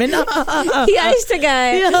Diamond? He iced a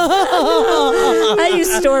guy. I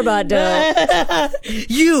use store-bought dough.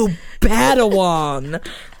 You Padawan.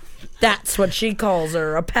 That's what she calls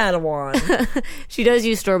her, a Padawan. She does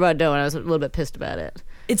use store-bought dough, and I was a little bit pissed about it.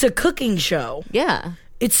 It's a cooking show. Yeah.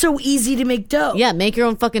 It's so easy to make dough. Yeah, make your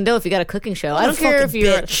own fucking dough if you got a cooking show. I don't care if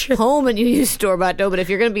you're at home and you use store-bought dough, but if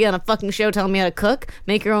you're going to be on a fucking show telling me how to cook,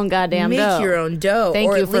 make your own goddamn dough. Make your own dough.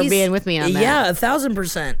 Thank you for being with me on that. Yeah, 1,000%.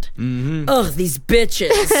 Mm-hmm. Ugh, these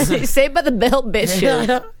bitches. Saved by the Bell bitches.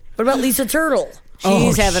 What about Lisa Turtle?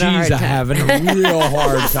 She's having a hard time. having a real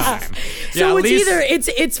hard time. So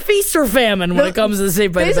it's feast or famine when it comes to the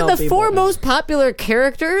Saved by the Bell the four most popular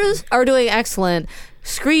characters are doing excellent.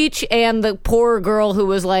 Screech and the poor girl who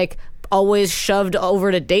was like always shoved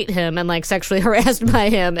over to date him and like sexually harassed by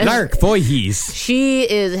him. And Dark Voorhees. she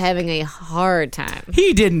is having a hard time.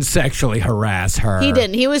 He didn't sexually harass her. He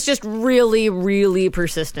didn't. He was just really, really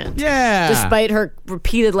persistent. Yeah. Despite her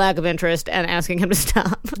repeated lack of interest and asking him to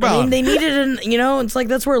stop. I mean, they needed it's like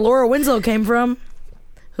that's where Laura Winslow came from.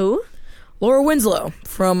 Who? Laura Winslow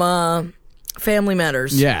from Family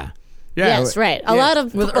Matters. Yeah. Yeah, yes, right. A lot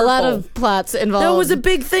of plots involved. That was a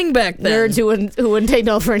big thing back then. Nerds who wouldn't take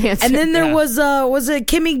no for an answer. And then there was it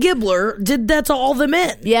Kimmy Gibbler did that to all the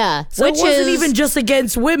men. Yeah, so it wasn't even just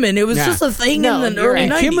against women. It was just a thing in the early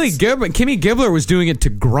 90s. Kimmy Gibbler was doing it to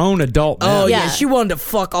grown adult men. Oh yeah, she wanted to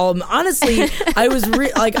fuck all of them. Honestly, I was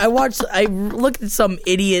I looked at some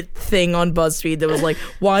idiot thing on BuzzFeed that was like,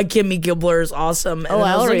 why Kimmy Gibbler is awesome. And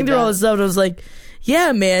I was looking through all this stuff and I was like,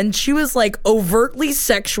 yeah, man, she was like overtly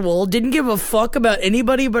sexual, didn't give a fuck about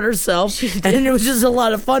anybody but herself, and it was just a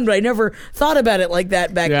lot of fun, but I never thought about it like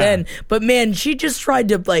that back then. But man, she just tried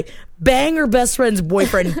to like bang her best friend's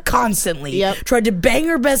boyfriend constantly. Tried to bang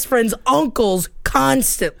her best friend's uncles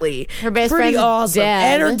constantly. Her best Pretty friend's awesome.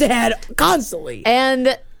 dad. And her dad constantly.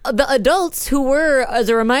 And the adults who were, as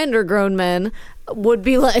a reminder, grown men, would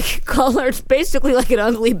be like, call her basically like an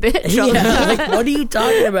ugly bitch. Yeah, like, what are you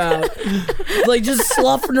talking about? Like, just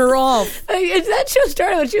sloughing her off. Like, that show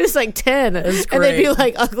started when she was like 10. And they'd be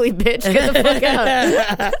like, ugly bitch, get the fuck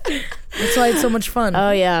out. That's why it's so much fun.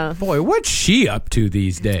 Oh, yeah. Boy, what's she up to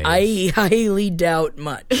these days? I highly doubt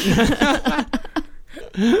much.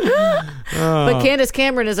 But Candace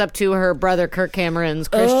Cameron is up to her brother Kirk Cameron's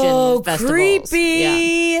Christian festivals. Creepy.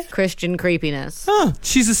 Yeah. Christian creepiness. Huh,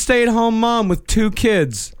 she's a stay-at-home mom with 2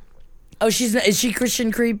 kids. Oh, is she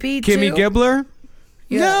Christian creepy too? Kimmy Gibbler?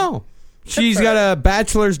 Yeah. No. She's got a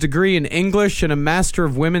bachelor's degree in English and a Master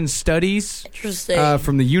of Women's Studies. Interesting.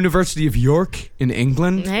 From the University of York in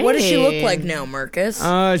England. Hey. What does she look like now, Marcus?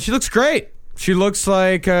 She looks great. She looks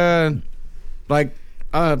like a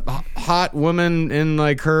hot woman in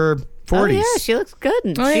like her 40s. Oh, yeah, she looks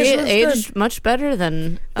good. Oh, yeah, she she looks aged good. much better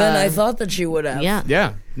than I thought that she would have. Yeah.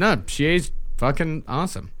 Yeah. No, she is fucking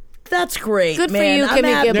awesome. That's great, Good man. for you, I'm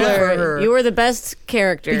Kimmy happy for Gibbler. her. You were the best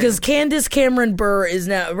character. Because Candace Cameron Burr is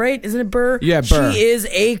now, right? Isn't it Burr? Yeah, Burr. She is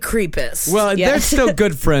a creepist. Well, Yeah. they're still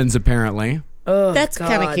good friends, apparently. Oh, that's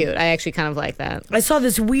kind of God. cute. I actually kind of like that. I saw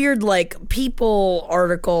this weird like People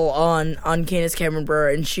article on Candace Cameron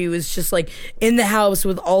Burr, and she was just like in the house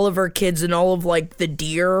with all of her kids and all of like the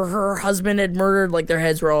deer her husband had murdered, like their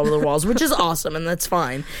heads were all over the walls, which is awesome and that's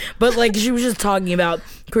fine. But like she was just talking about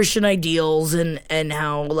Christian ideals and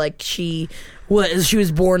how like she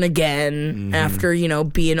was born again after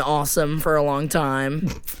being awesome for a long time.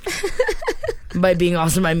 By being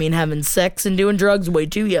awesome, I mean having sex and doing drugs way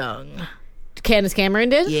too young. Candace Cameron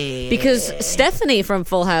did? Yeah. Because Stephanie from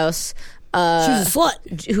Full House, She's a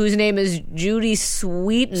slut. whose name is Judy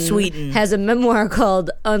Sweeten, Sweeten. has a memoir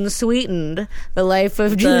called Unsweetened, The Life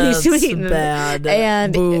of Judy That's Sweeten. bad.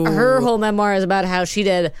 And Boo. her whole memoir is about how she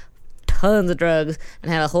did tons of drugs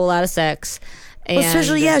and had a whole lot of sex. And Well,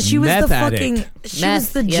 especially, she was Meth the addict. fucking, she Meth, was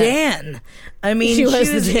the yeah. Jan. I mean, She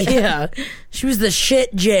was the Jan. Yeah, she was the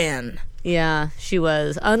shit Jan. Yeah, she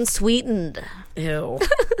was unsweetened. Ew.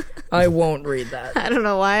 I won't read that. I don't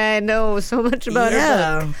know why I know so much about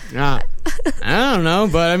her book. Yeah. I don't know,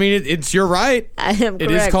 but I mean, you're right. I am correct.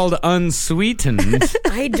 It is called Unsweetened.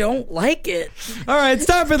 I don't like it. All right, it's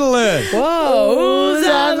time for the list. Whoa, who's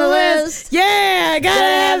on the list? Yeah, I gotta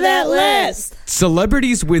have that list.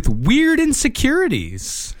 Celebrities with weird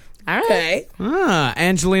insecurities. All right. Okay.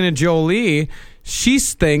 Angelina Jolie, she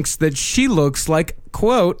thinks that she looks like,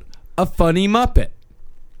 quote, a funny Muppet.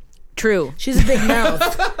 True. She's a big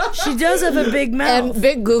mouth. She does have a big mouth. And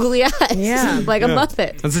big googly eyes. Yeah. Like a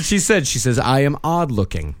Muppet. That's what she said. She says, I am odd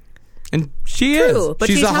looking. And she True, is. but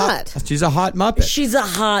she's a hot. She's a hot Muppet. She's a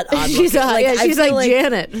hot. She's I like feel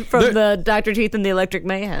Janet from the Dr. Teeth and the Electric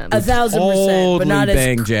Mayhem. 1,000%, but not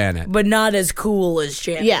bang Janet. but not as cool as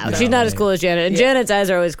Janet. Yeah, No. she's not as cool as Janet. And Janet's eyes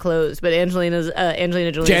are always closed, but Angelina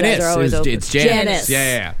Jolie's eyes are always open. It's Janice. Janice.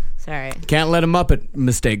 Yeah. Sorry. Can't let a Muppet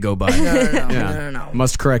mistake go by. No.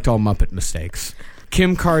 Must correct all Muppet mistakes.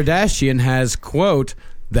 Kim Kardashian has, quote,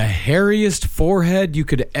 the hairiest forehead you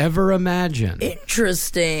could ever imagine.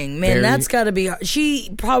 Interesting. Man, Very- that's got to be. She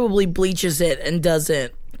probably bleaches it and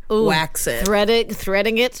doesn't wax it.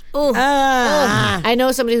 Threading it. Ooh. Ah. I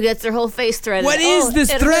know somebody who gets their whole face threaded. What is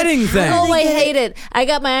this it threading hurts. thing? Oh, I hate it. I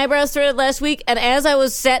got my eyebrows threaded last week, and as I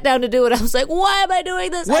was sat down to do it, I was like, why am I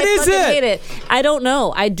doing this? What I is fucking it? hate it. I don't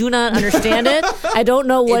know. I do not understand it. I don't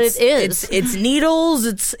know what it is. It's needles.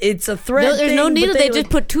 It's a thread. No, there's no thing, needle. but They just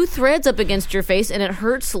put 2 threads up against your face, and it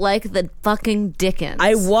hurts like the fucking Dickens.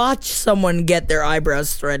 I watched someone get their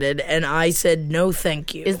eyebrows threaded, and I said no,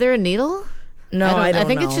 thank you. Is there a needle? No, I don't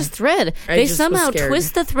think know. it's just thread. I They just was somehow scared.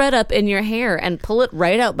 twist the thread up in your hair and pull it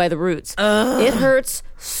right out by the roots. It hurts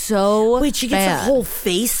so Wait, she gets bad. a whole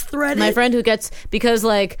face threaded. My friend who gets, because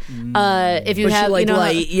like if you But have she, like you know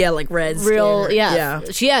light, like red real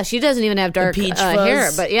skin or- she doesn't even have dark peach hair,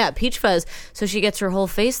 fuzz. but peach fuzz. So she gets her whole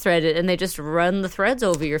face threaded, and they just run the threads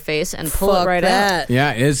over your face and pull Fuck it right that. out.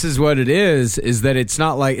 Yeah, this is what it is that it's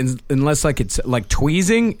not like, unless like it's like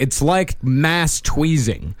tweezing, it's like mass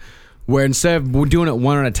tweezing. Where instead of doing it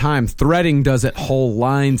one at a time, threading does it whole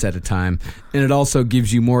lines at a time, and it also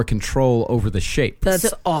gives you more control over the shape.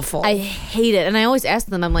 That's awful. I hate it, and I always ask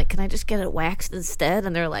them, I'm like, can I just get it waxed instead?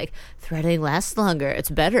 And they're like, threading lasts longer, it's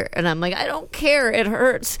better. And I'm like, I don't care, it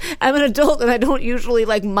hurts. I'm an adult, and I don't usually,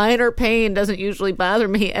 like, minor pain doesn't usually bother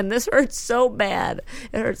me, and this hurts so bad.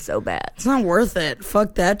 It hurts so bad. It's not worth it.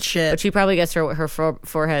 Fuck that shit. But she probably gets her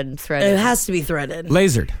forehead threaded. It has to be threaded.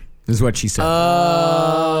 Lasered is what she said.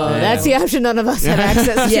 That's the option none of us have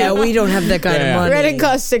access to. Yeah, we don't have that kind of money. Threading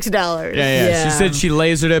costs $6. Yeah. She said she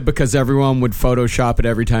lasered it because everyone would Photoshop it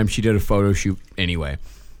every time she did a photo shoot anyway.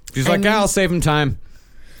 She's like, I'll save him time.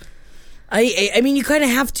 I mean, you kind of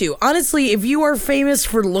have to. Honestly, if you are famous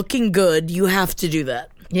for looking good, you have to do that.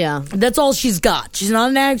 Yeah. That's all she's got. She's not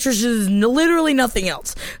an actress. She's literally nothing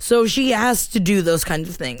else. So she has to do those kinds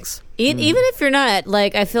of things. Even if you're not,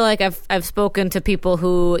 like, I feel like I've spoken to people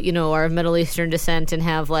who, are of Middle Eastern descent and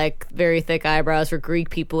have, like, very thick eyebrows, or Greek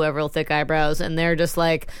people who have real thick eyebrows, and they're just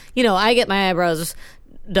like, I get my eyebrows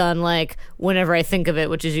done, like, whenever I think of it,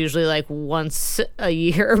 which is usually, like, once a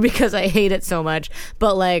year because I hate it so much.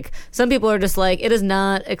 But, like, some people are just like, it is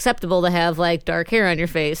not acceptable to have, like, dark hair on your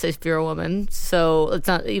face if you're a woman. So it's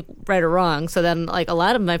not right or wrong. So then, like, a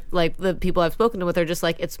lot of my, like, the people I've spoken to with are just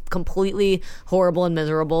like, it's completely horrible and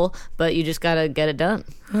miserable, but you just gotta get it done.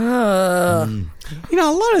 A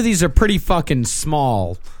lot of these are pretty fucking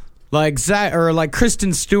small. Like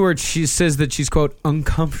Kristen Stewart, she says that she's, quote,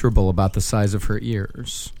 uncomfortable about the size of her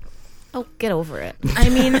ears. Oh, get over it. I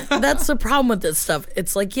mean, that's the problem with this stuff.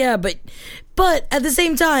 It's like, yeah, but at the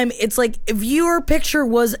same time, it's like, if your picture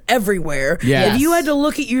was everywhere, if you had to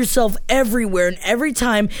look at yourself everywhere and every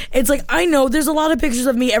time, it's like, I know there's a lot of pictures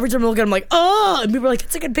of me. Every time I look at them, I'm like, oh, and people are like,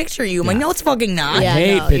 that's a good picture of you. I'm like, no, it's fucking not. Yeah, I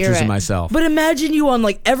hate pictures right. of myself. But imagine you on,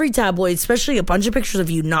 like, every tabloid, especially a bunch of pictures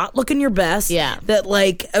of you not looking your best. Yeah. That,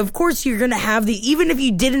 like, of course you're going to have even if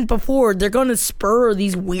you didn't before, they're going to spur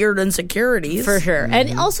these weird insecurities. For sure.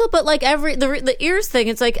 And also, but, like, the ears thing,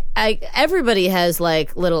 it's like, everybody has,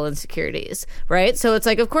 like, little insecurities, right? So it's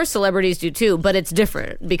like, of course celebrities do too, but it's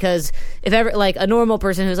different because if ever, like, a normal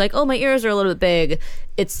person who's like, oh, my ears are a little bit big,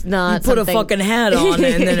 it's not You put something... a fucking hat on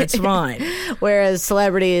and then it's fine. Whereas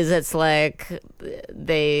celebrities, it's like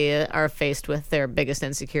they are faced with their biggest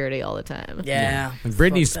insecurity all the time. Yeah. And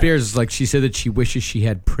Britney Spears is like, she said that she wishes she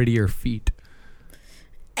had prettier feet.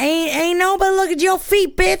 Ain't nobody look at your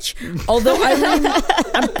feet, bitch. Although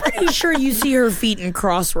I'm pretty sure you see her feet in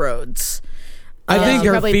Crossroads. I think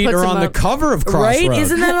her probably feet puts are them on the up. cover of Crossroads. Right?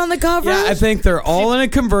 Isn't that on the cover? Yeah, I think they're all in a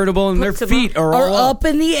convertible and their Puts them feet are all up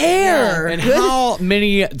in the air. And how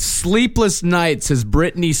many sleepless nights has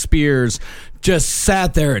Britney Spears just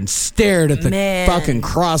sat there and stared at the fucking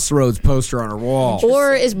Crossroads poster on her wall?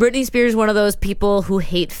 Or is Britney Spears one of those people who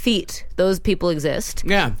hate feet? Those people exist.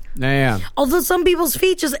 Yeah. Although some people's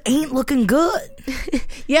feet just ain't looking good.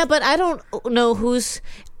 Yeah, but I don't know who's...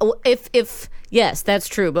 If yes, that's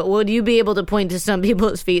true, but would you be able to point to some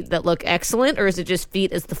people's feet that look excellent, or is it just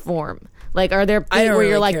feet as the form? Like, are there feet where really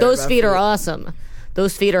you're like, care those about feet are feet. awesome,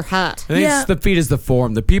 those feet are hot? I think it's the feet is the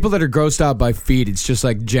form. The people that are grossed out by feet, it's just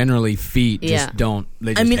like generally feet just don't.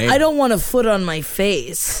 They just hate I it. don't want a foot on my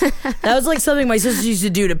face. That was like something my sister used to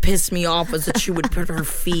do to piss me off, was that she would put her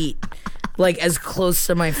feet like as close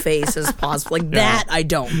to my face as possible. Like that I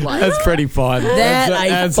don't like. That's pretty fun.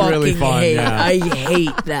 That's fucking really fun. hate. Yeah. I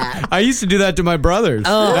hate that. I used to do that to my brothers.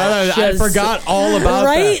 I just- forgot all about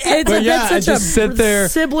right? that. It's But that's I such just a sit there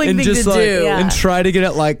sibling and thing just to like do. and try to get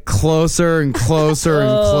it like closer and closer and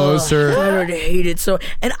closer. I would hate it so,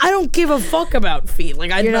 and I don't give a fuck about feet.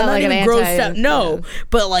 Like I'm You're not not like even an grossed anti- out. No,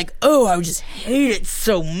 but like, I would just hate it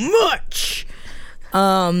so much.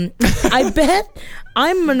 I bet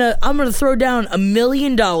I'm gonna throw down $1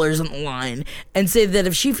 million on the line and say that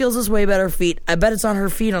if she feels this way about her feet, I bet it's on her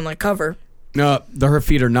feet on the cover. No, her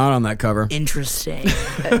feet are not on that cover. Interesting.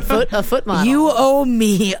 A foot model. You owe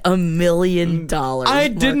me $1 million. I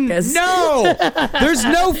didn't Marcus. know. There's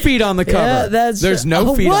no feet on the cover. Yeah, There's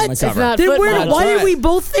no feet what? on the cover. not Then foot where? model. Why did Right. we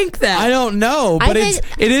both think that? I don't know, but I think-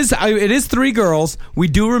 it is 3 girls. We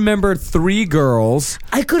do remember 3 girls.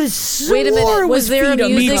 I could have sworn Wait a minute. it Was there a feet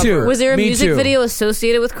on the music? Me too. cover. Was there a Me music too. video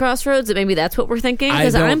associated with Crossroads? That maybe that's what we're thinking. I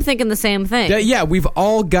Because don't- I'm thinking the same thing. Yeah, we've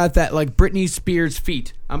all got that like Britney Spears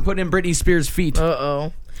feet. I'm putting in Britney Spears feet.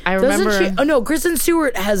 Uh-oh. I Doesn't remember. she? Oh no, Kristen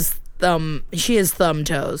Stewart has she has thumb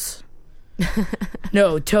toes.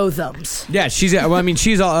 No, toe thumbs. Yeah, she's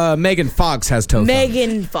Megan Fox has toe thumbs.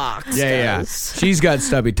 Megan Fox. Yeah. does. She's got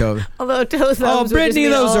stubby toe. Although toe thumbs would Brittany,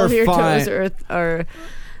 just mean those all are of your fine. toes are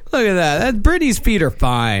Look at that. Britney's feet are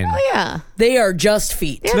fine. yeah. They are just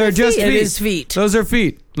feet. They're just It feet. is feet. Those are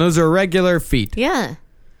feet. Those are regular feet. Yeah.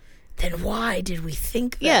 Then why did we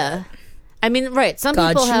think that? Yeah. I mean, right. Some God,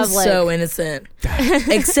 people she's have like so innocent.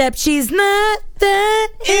 Except she's not that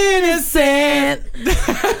innocent.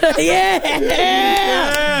 Yeah.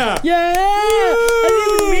 I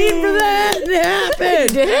didn't mean for that to happen. You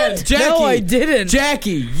did? Jackie, No, I didn't.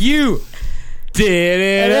 Jackie, you did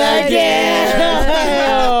it again.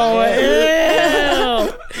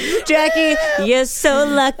 Jackie, you're so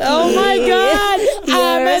lucky. Oh my God!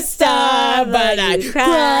 I'm a star, but I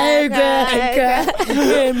cry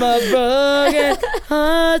in my broken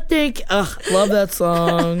heart. Love that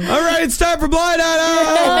song. All right, it's time for Blind Item.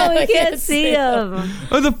 Oh, we can't see him.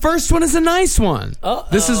 Oh, the first one is a nice one. Uh-oh.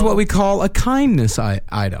 This is what we call a kindness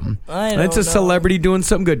item. I don't It's a know. celebrity doing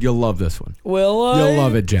something good. You'll love this one. Will I? You'll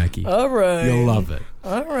love it, Jackie. All right. You'll love it.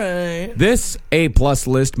 All right. This A-plus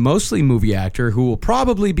list, mostly movie actor who will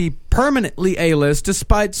probably be permanently A-list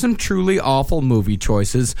despite some truly awful movie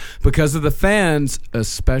choices because of the fans,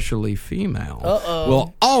 especially female,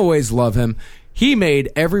 will always love him. He made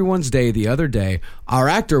everyone's day the other day. Our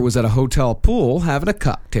actor was at a hotel pool having a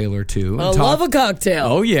cocktail or two. I love a cocktail.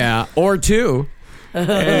 Oh, yeah. Or two.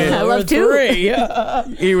 I love two.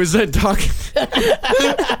 He was talking.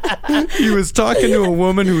 He was talking to a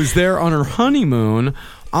woman who was there on her honeymoon.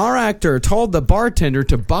 Our actor told the bartender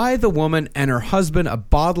to buy the woman and her husband a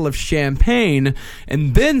bottle of champagne,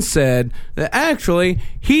 and then said that actually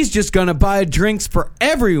he's just going to buy drinks for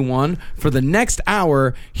everyone for the next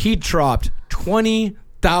hour. He dropped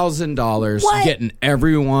 $20,000 getting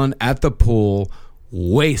everyone at the pool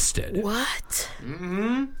wasted. What?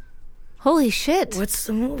 Holy shit. What's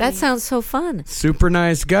the movie? That sounds so fun. Super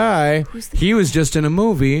nice guy. He was just in a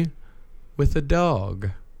movie with a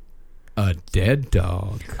dog. A dead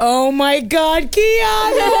dog. Oh my God,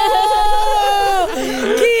 Keanu!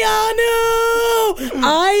 Keanu!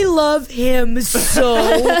 I love him so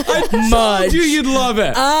much. You'd love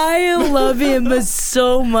it. I love him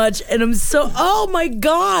so much, and I'm so, oh my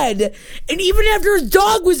God. And even after his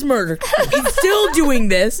dog was murdered, he's still doing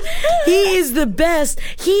this. He is the best.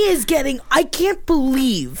 He is getting, I can't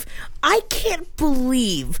believe I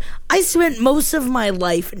spent most of my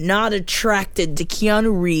life not attracted to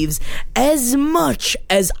Keanu Reeves as much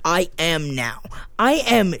as I am now. I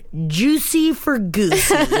am juicy for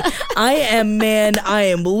goosey. I am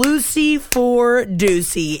Lucy for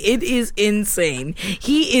Deucey. It is insane.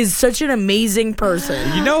 He is such an amazing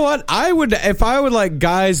person. You know what? If I would like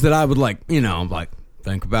guys that I would like,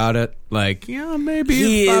 think about it. Like,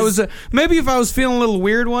 maybe if I was feeling a little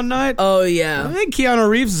weird one night. Oh, yeah. I think Keanu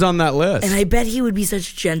Reeves is on that list. And I bet he would be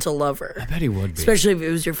such a gentle lover. I bet he would be. Especially if it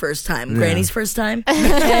was your first time. Granny's first time.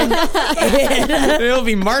 It'll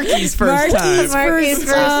be Marky's first time. Marky's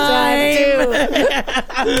first time,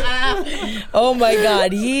 too. Oh, my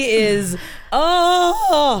God. He is...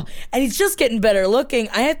 Oh! And he's just getting better looking.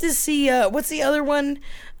 I have to see... what's the other one?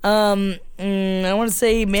 I want to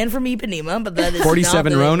say Man from Ipanema, but that is 47 not the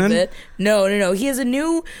name Ronin? of it. No. He has a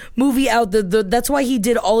new movie out. That's why he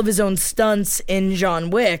did all of his own stunts in John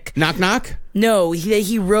Wick. Knock Knock? No,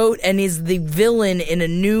 he wrote and is the villain in a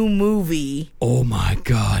new movie. Oh my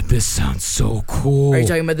God, this sounds so cool. Are you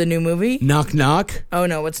talking about the new movie? Knock Knock? Oh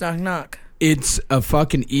no, what's Knock Knock? It's a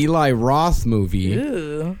fucking Eli Roth movie.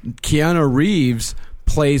 Ooh. Keanu Reeves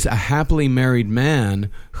plays a happily married man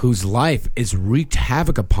whose life is wreaked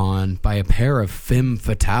havoc upon by a pair of femme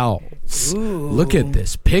fatales. Ooh. Look at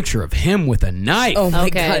this picture of him with a knife. Oh my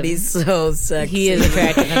Okay. God, he's so sexy. He is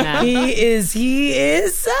attractive in that. He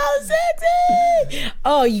is so sexy.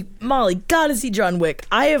 Oh, Molly, gotta see John Wick.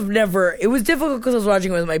 It was difficult because I was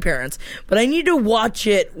watching it with my parents, but I need to watch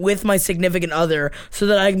it with my significant other so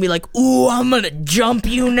that I can be like, ooh, I'm gonna jump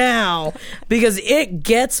you now, because it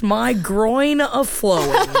gets my groin a-flowing.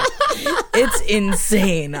 It's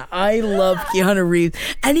insane. I love Keanu Reeves.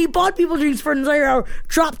 And he bought people drinks for an entire hour,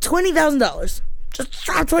 dropped $20,000. Just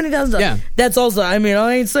drop $20,000. Yeah. That's also, I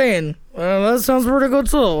ain't saying, that sounds pretty good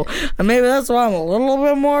too. And maybe that's why I'm a little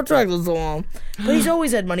bit more attracted to him. But he's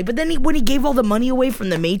always had money. But then when he gave all the money away from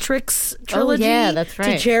the Matrix trilogy that's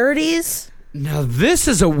right. to charities. Now this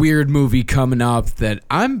is a weird movie coming up that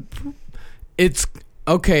it's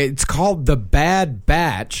called The Bad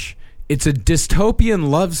Batch. It's a dystopian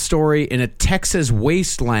love story in a Texas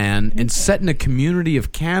wasteland and set in a community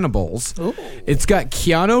of cannibals. Ooh. It's got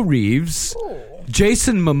Keanu Reeves,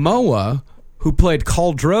 Jason Momoa, who played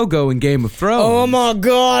Khal Drogo in Game of Thrones. Oh my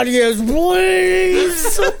God, yes,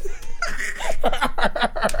 please.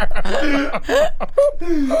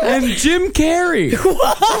 And Jim Carrey.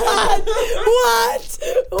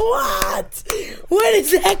 What? When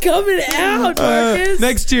is that coming out, Marcus?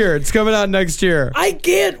 Next year. It's coming out next year. I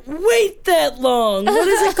can't wait that long. What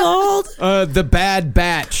is it called? The Bad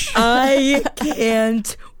Batch. I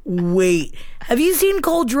can't wait. Have you seen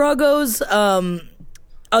Khal Drogo's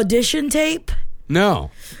audition tape?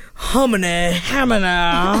 No. Hamana.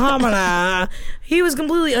 He was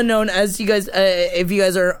completely unknown, as you guys, if you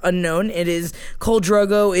guys are unknown, it is Khal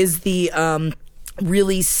Drogo is the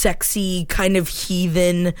really sexy, kind of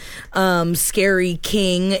heathen, scary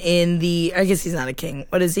king in the. I guess he's not a king.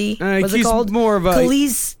 What is he? What's it called? More of a.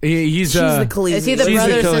 Khaleesi. She's the Khaleesi. Is he the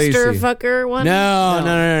brother sister fucker one?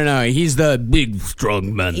 No. He's the big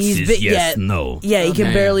strong man. Yeah, he can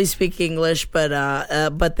Man. barely speak English,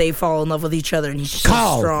 but they fall in love with each other, and he's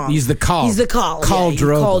so strong. He's the Khal. He's the Khal. Khal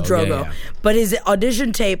Drogo. Khal Drogo. Yeah. But his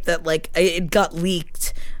audition tape that it got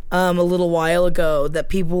leaked a little while ago. That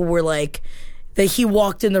people were like. That he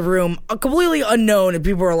walked in the room completely unknown, and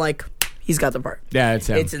people were like, "He's got the part." Yeah, it's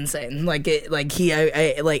him. It's insane.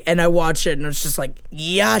 And I watched it, and it's just like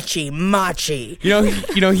yachi machi.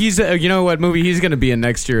 He's you know what movie he's going to be in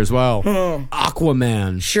next year as well?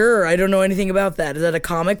 Aquaman. Sure, I don't know anything about that. Is that a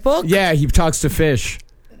comic book? Yeah, he talks to fish.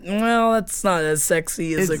 Well, that's not as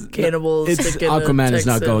sexy as a cannibal. Aquaman is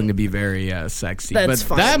not going to be very sexy. That's but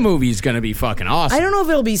fine. That movie's going to be fucking awesome. I don't know if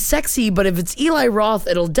it'll be sexy, but if it's Eli Roth,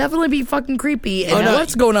 it'll definitely be fucking creepy. And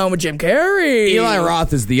what's going on with Jim Carrey? Eli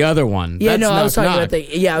Roth is the other one. Yeah, That's I was talking about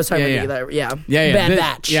Knock. I was talking about Eli. Yeah. Bad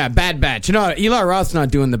Batch. Yeah, Bad Batch. Eli Roth's not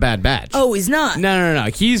doing the Bad Batch. Oh, he's not. No.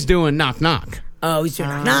 He's doing Knock Knock. Oh, he's doing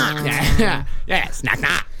Knock. Yes, Knock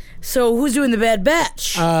Knock. So who's doing the Bad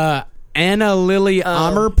Batch? Anna Lily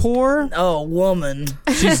Amirpour. Oh, woman.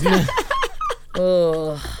 She's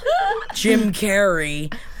Ugh. Jim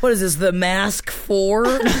Carrey. What is this? The Mask 4?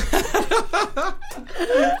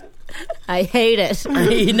 I hate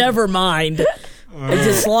it. Never mind. I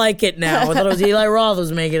dislike it now. I thought it was Eli Roth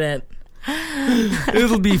was making it.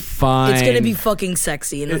 It'll be fine. It's gonna be fucking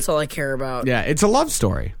sexy, and that's all I care about. Yeah, it's a love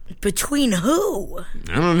story. Between who?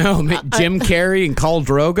 I don't know. Jim Carrey and Khal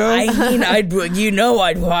Drogo? I mean, I'd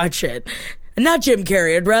watch it. Not Jim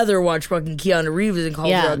Carrey. I'd rather watch fucking Keanu Reeves than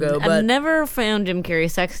Khal Drogo. But I've never found Jim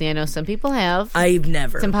Carrey sexy. I know some people have. I've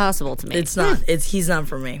never. It's impossible to me. It's not. He's not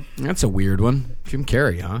for me. That's a weird one. Jim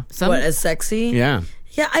Carrey, huh? What, as sexy? Yeah.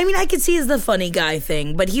 Yeah, I mean, I could see as the funny guy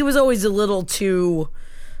thing, but he was always a little too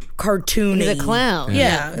cartoony. He's a clown.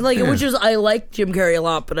 Yeah. Which is, I like Jim Carrey a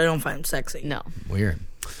lot, but I don't find him sexy. No. Weird.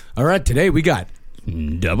 All right, today we got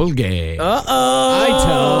double gay.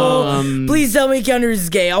 Uh-oh. Please tell me Keanu Reeves is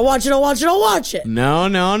gay. I'll watch it.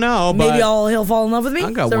 No. Maybe he'll fall in love with me?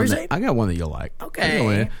 I got one that you'll like.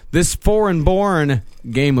 Okay. This foreign-born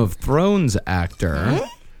Game of Thrones actor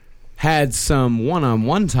had some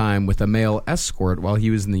one-on-one time with a male escort while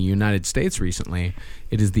he was in the United States recently.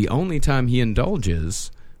 It is the only time he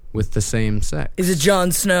indulges with the same sex. Is it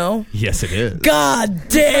Jon Snow? Yes, it is. God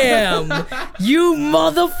damn! You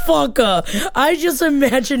motherfucker! I just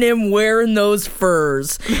imagine him wearing those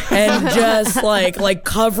furs and just like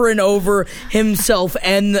covering over himself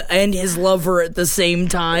and his lover at the same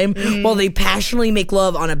time while they passionately make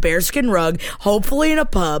love on a bearskin rug, hopefully in a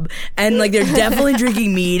pub, and they're definitely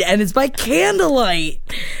drinking mead, and it's by candlelight.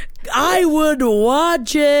 I would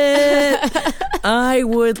watch it. I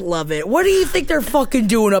would love it. What do you think they're fucking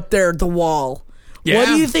doing up there at the wall? Yeah. What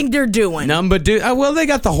do you think they're doing? Well, they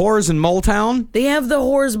got the whores in Moletown. They have the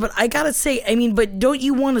whores, but I gotta say, but don't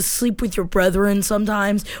you want to sleep with your brethren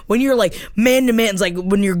sometimes? When you're man to man, it's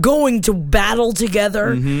when you're going to battle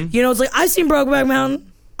together. It's I've seen Brokeback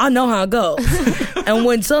Mountain. I know how it goes. And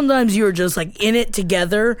when sometimes you're just in it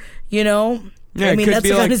together, Yeah, that's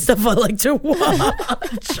the kind of stuff I like to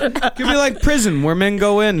watch. It could be like prison, where men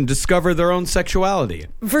go in and discover their own sexuality.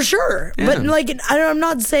 For sure. Yeah. But, I'm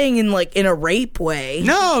not saying in a rape way.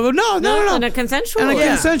 No. In a consensual way.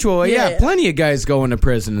 Consensual way, yeah. Yeah. Plenty of guys go into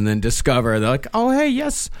prison and then discover, they're like, oh, hey,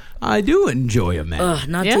 yes, I do enjoy a man. Ugh,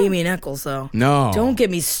 not Damien Eccles, though. No. Don't get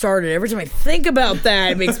me started. Every time I think about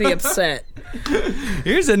that, it makes me upset.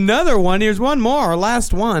 Here's another one. Here's one more. Our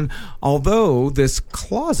last one. Although this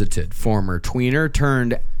closeted former tweener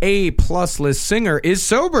turned A-plus list singer is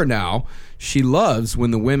sober now, she loves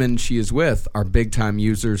when the women she is with are big-time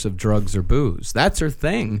users of drugs or booze. That's her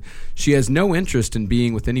thing. She has no interest in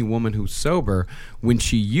being with any woman who's sober. When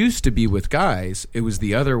she used to be with guys, it was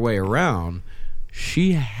the other way around.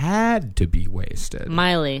 She had to be wasted.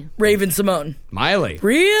 Miley. Raven Simone. Miley.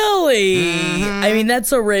 Really? That's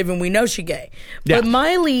so Raven. We know she gay. Yeah. But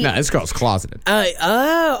Miley... No, this girl's closeted.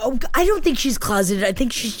 I don't think she's closeted. I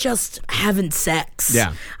think she's just having sex.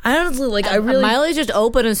 Yeah. I honestly, Miley's just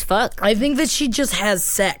open as fuck. I think that she just has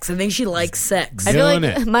sex. I think she likes sex. I feel Doing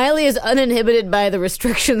like it. Miley is uninhibited by the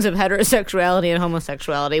restrictions of heterosexuality and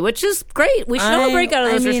homosexuality, which is great. We should all break out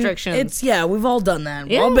of those restrictions. We've all done that.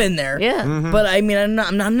 We've all been there. Yeah. But I'm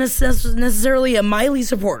not necessarily a Miley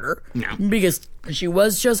supporter. No. Because she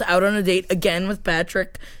was just out on a date again with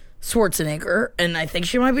Patrick Schwarzenegger, and I think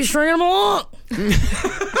she might be stringing him along.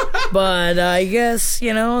 But I guess,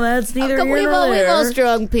 that's neither here We've nor all there.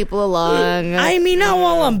 strung people along. I mean, not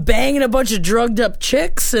while I'm banging a bunch of drugged up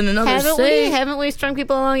chicks in another state. Haven't we strung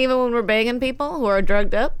people along even when we're banging people who are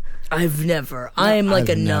drugged up? I've never. I am like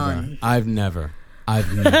a nun. I've never. I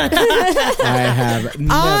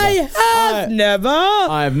have never.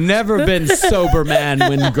 I've never been sober man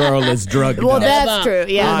when girl is drugged Well, up. that's true.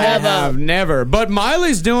 Yeah. I have never. But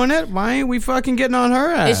Miley's doing it. Why ain't we fucking getting on her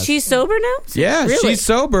ass? Is she sober now? Yeah, Really? she's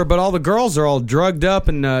sober, but all the girls are all drugged up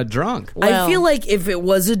and drunk. I feel like if it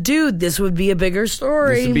was a dude, this would be a bigger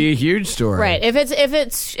story. This would be a huge story. Right.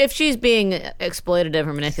 If she's being exploitative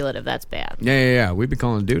or manipulative, that's bad. Yeah. We'd be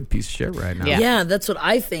calling a dude a piece of shit right now. Yeah, that's what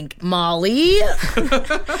I think. Molly.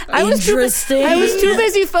 Interesting. I was too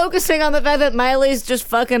busy focusing on the fact that Miley's just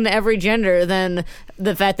fucking every gender than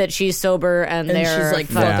the fact that she's sober and they're she's like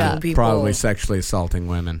fucked fucking up. people. Probably sexually assaulting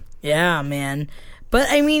women. Yeah, man. But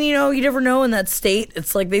I mean, you never know in that state.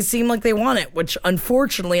 It's like they seem like they want it, which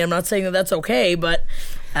unfortunately, I'm not saying that that's okay, but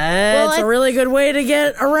it's a really good way to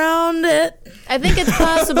get around it. I think it's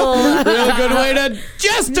possible. Real good way to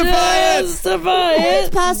justify it. It's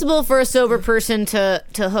possible for a sober person to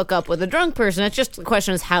hook up with a drunk person. It's just the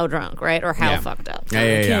question is how drunk, right? Or how fucked up.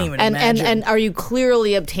 Yeah. Can't even And imagine. are you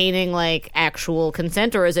clearly obtaining like actual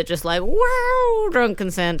consent, or is it just like wow drunk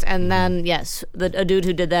consent? And then yes, a dude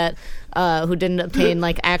who did that, who didn't obtain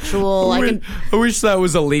like actual. I wish that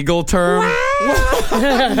was a legal term.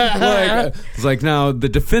 It's like now the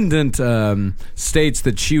defendant states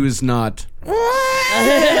that she was not.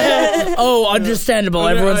 Oh, understandable.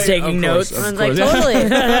 Everyone's taking notes. Everyone's like totally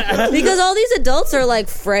because all these adults are like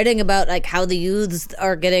fretting about like how the youths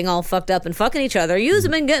are getting all fucked up and fucking each other. Youths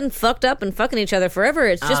have been getting fucked up and fucking each other forever.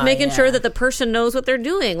 It's just making sure that the person knows what they're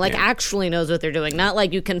doing, like actually knows what they're doing, not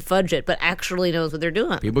like you can fudge it, but actually knows what they're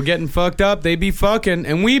doing. People getting fucked up, they be fucking,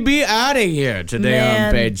 and we be out of here today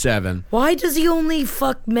on page 7. Why does he only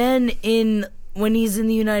fuck men when he's in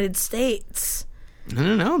the United States? I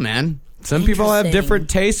don't know, man. Some people have Interesting. different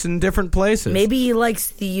tastes in different places. Maybe he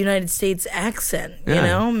likes the United States accent. You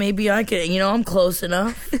know, maybe I could. I'm close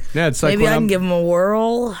enough. Yeah, it's like Maybe when I can give him a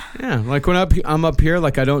whirl. Yeah, like when I'm up here,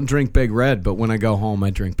 like I don't drink Big Red, but when I go home,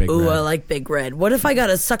 I drink Big Red. Ooh, I like Big Red. What if I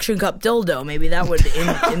got a suction cup dildo? Maybe that would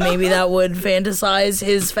fantasize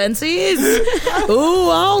his fancies. Ooh,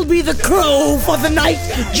 I'll be the crow for the night,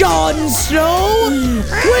 Jon Snow.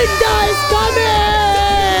 Winter is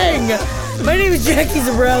coming. My name is Jackie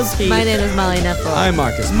Zabrowski. My name is Molly Neffel. Hi,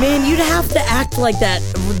 Marcus. Man, you'd have to act like that.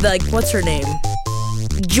 Like, what's her name?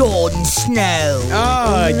 Jon Snow.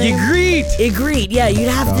 Oh, Ygritte. Ygritte, yeah, you'd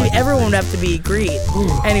have to. Everyone would have to be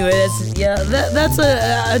Ygritte. Anyway, that's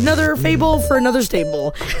another fable for another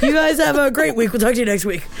stable. You guys have a great week. We'll talk to you next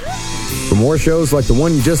week. For more shows like the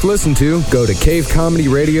one you just listened to, go to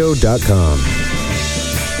cavecomedyradio.com.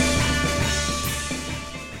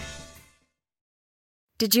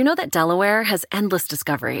 Did you know that Delaware has endless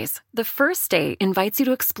discoveries? The first state invites you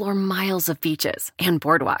to explore miles of beaches and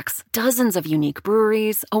boardwalks, dozens of unique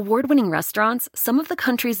breweries, award-winning restaurants, some of the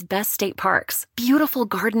country's best state parks, beautiful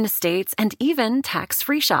garden estates, and even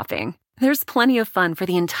tax-free shopping. There's plenty of fun for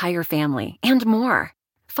the entire family and more.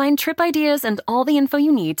 Find trip ideas and all the info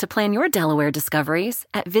you need to plan your Delaware discoveries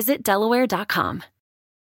at visitdelaware.com.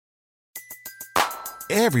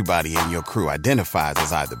 Everybody in your crew identifies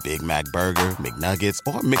as either Big Mac Burger, McNuggets,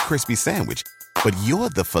 or McCrispy Sandwich. But you're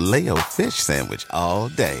the Filet-O-Fish Sandwich all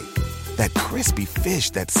day. That crispy fish,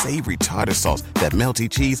 that savory tartar sauce, that melty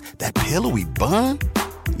cheese, that pillowy bun.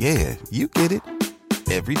 Yeah, you get it.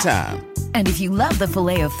 Every time. And if you love the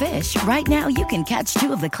Filet-O-Fish, right now you can catch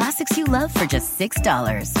 2 of the classics you love for just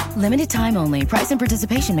 $6. Limited time only. Price and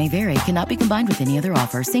participation may vary. Cannot be combined with any other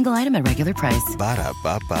offer. Single item at regular price.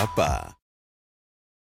 Ba-da-ba-ba-ba.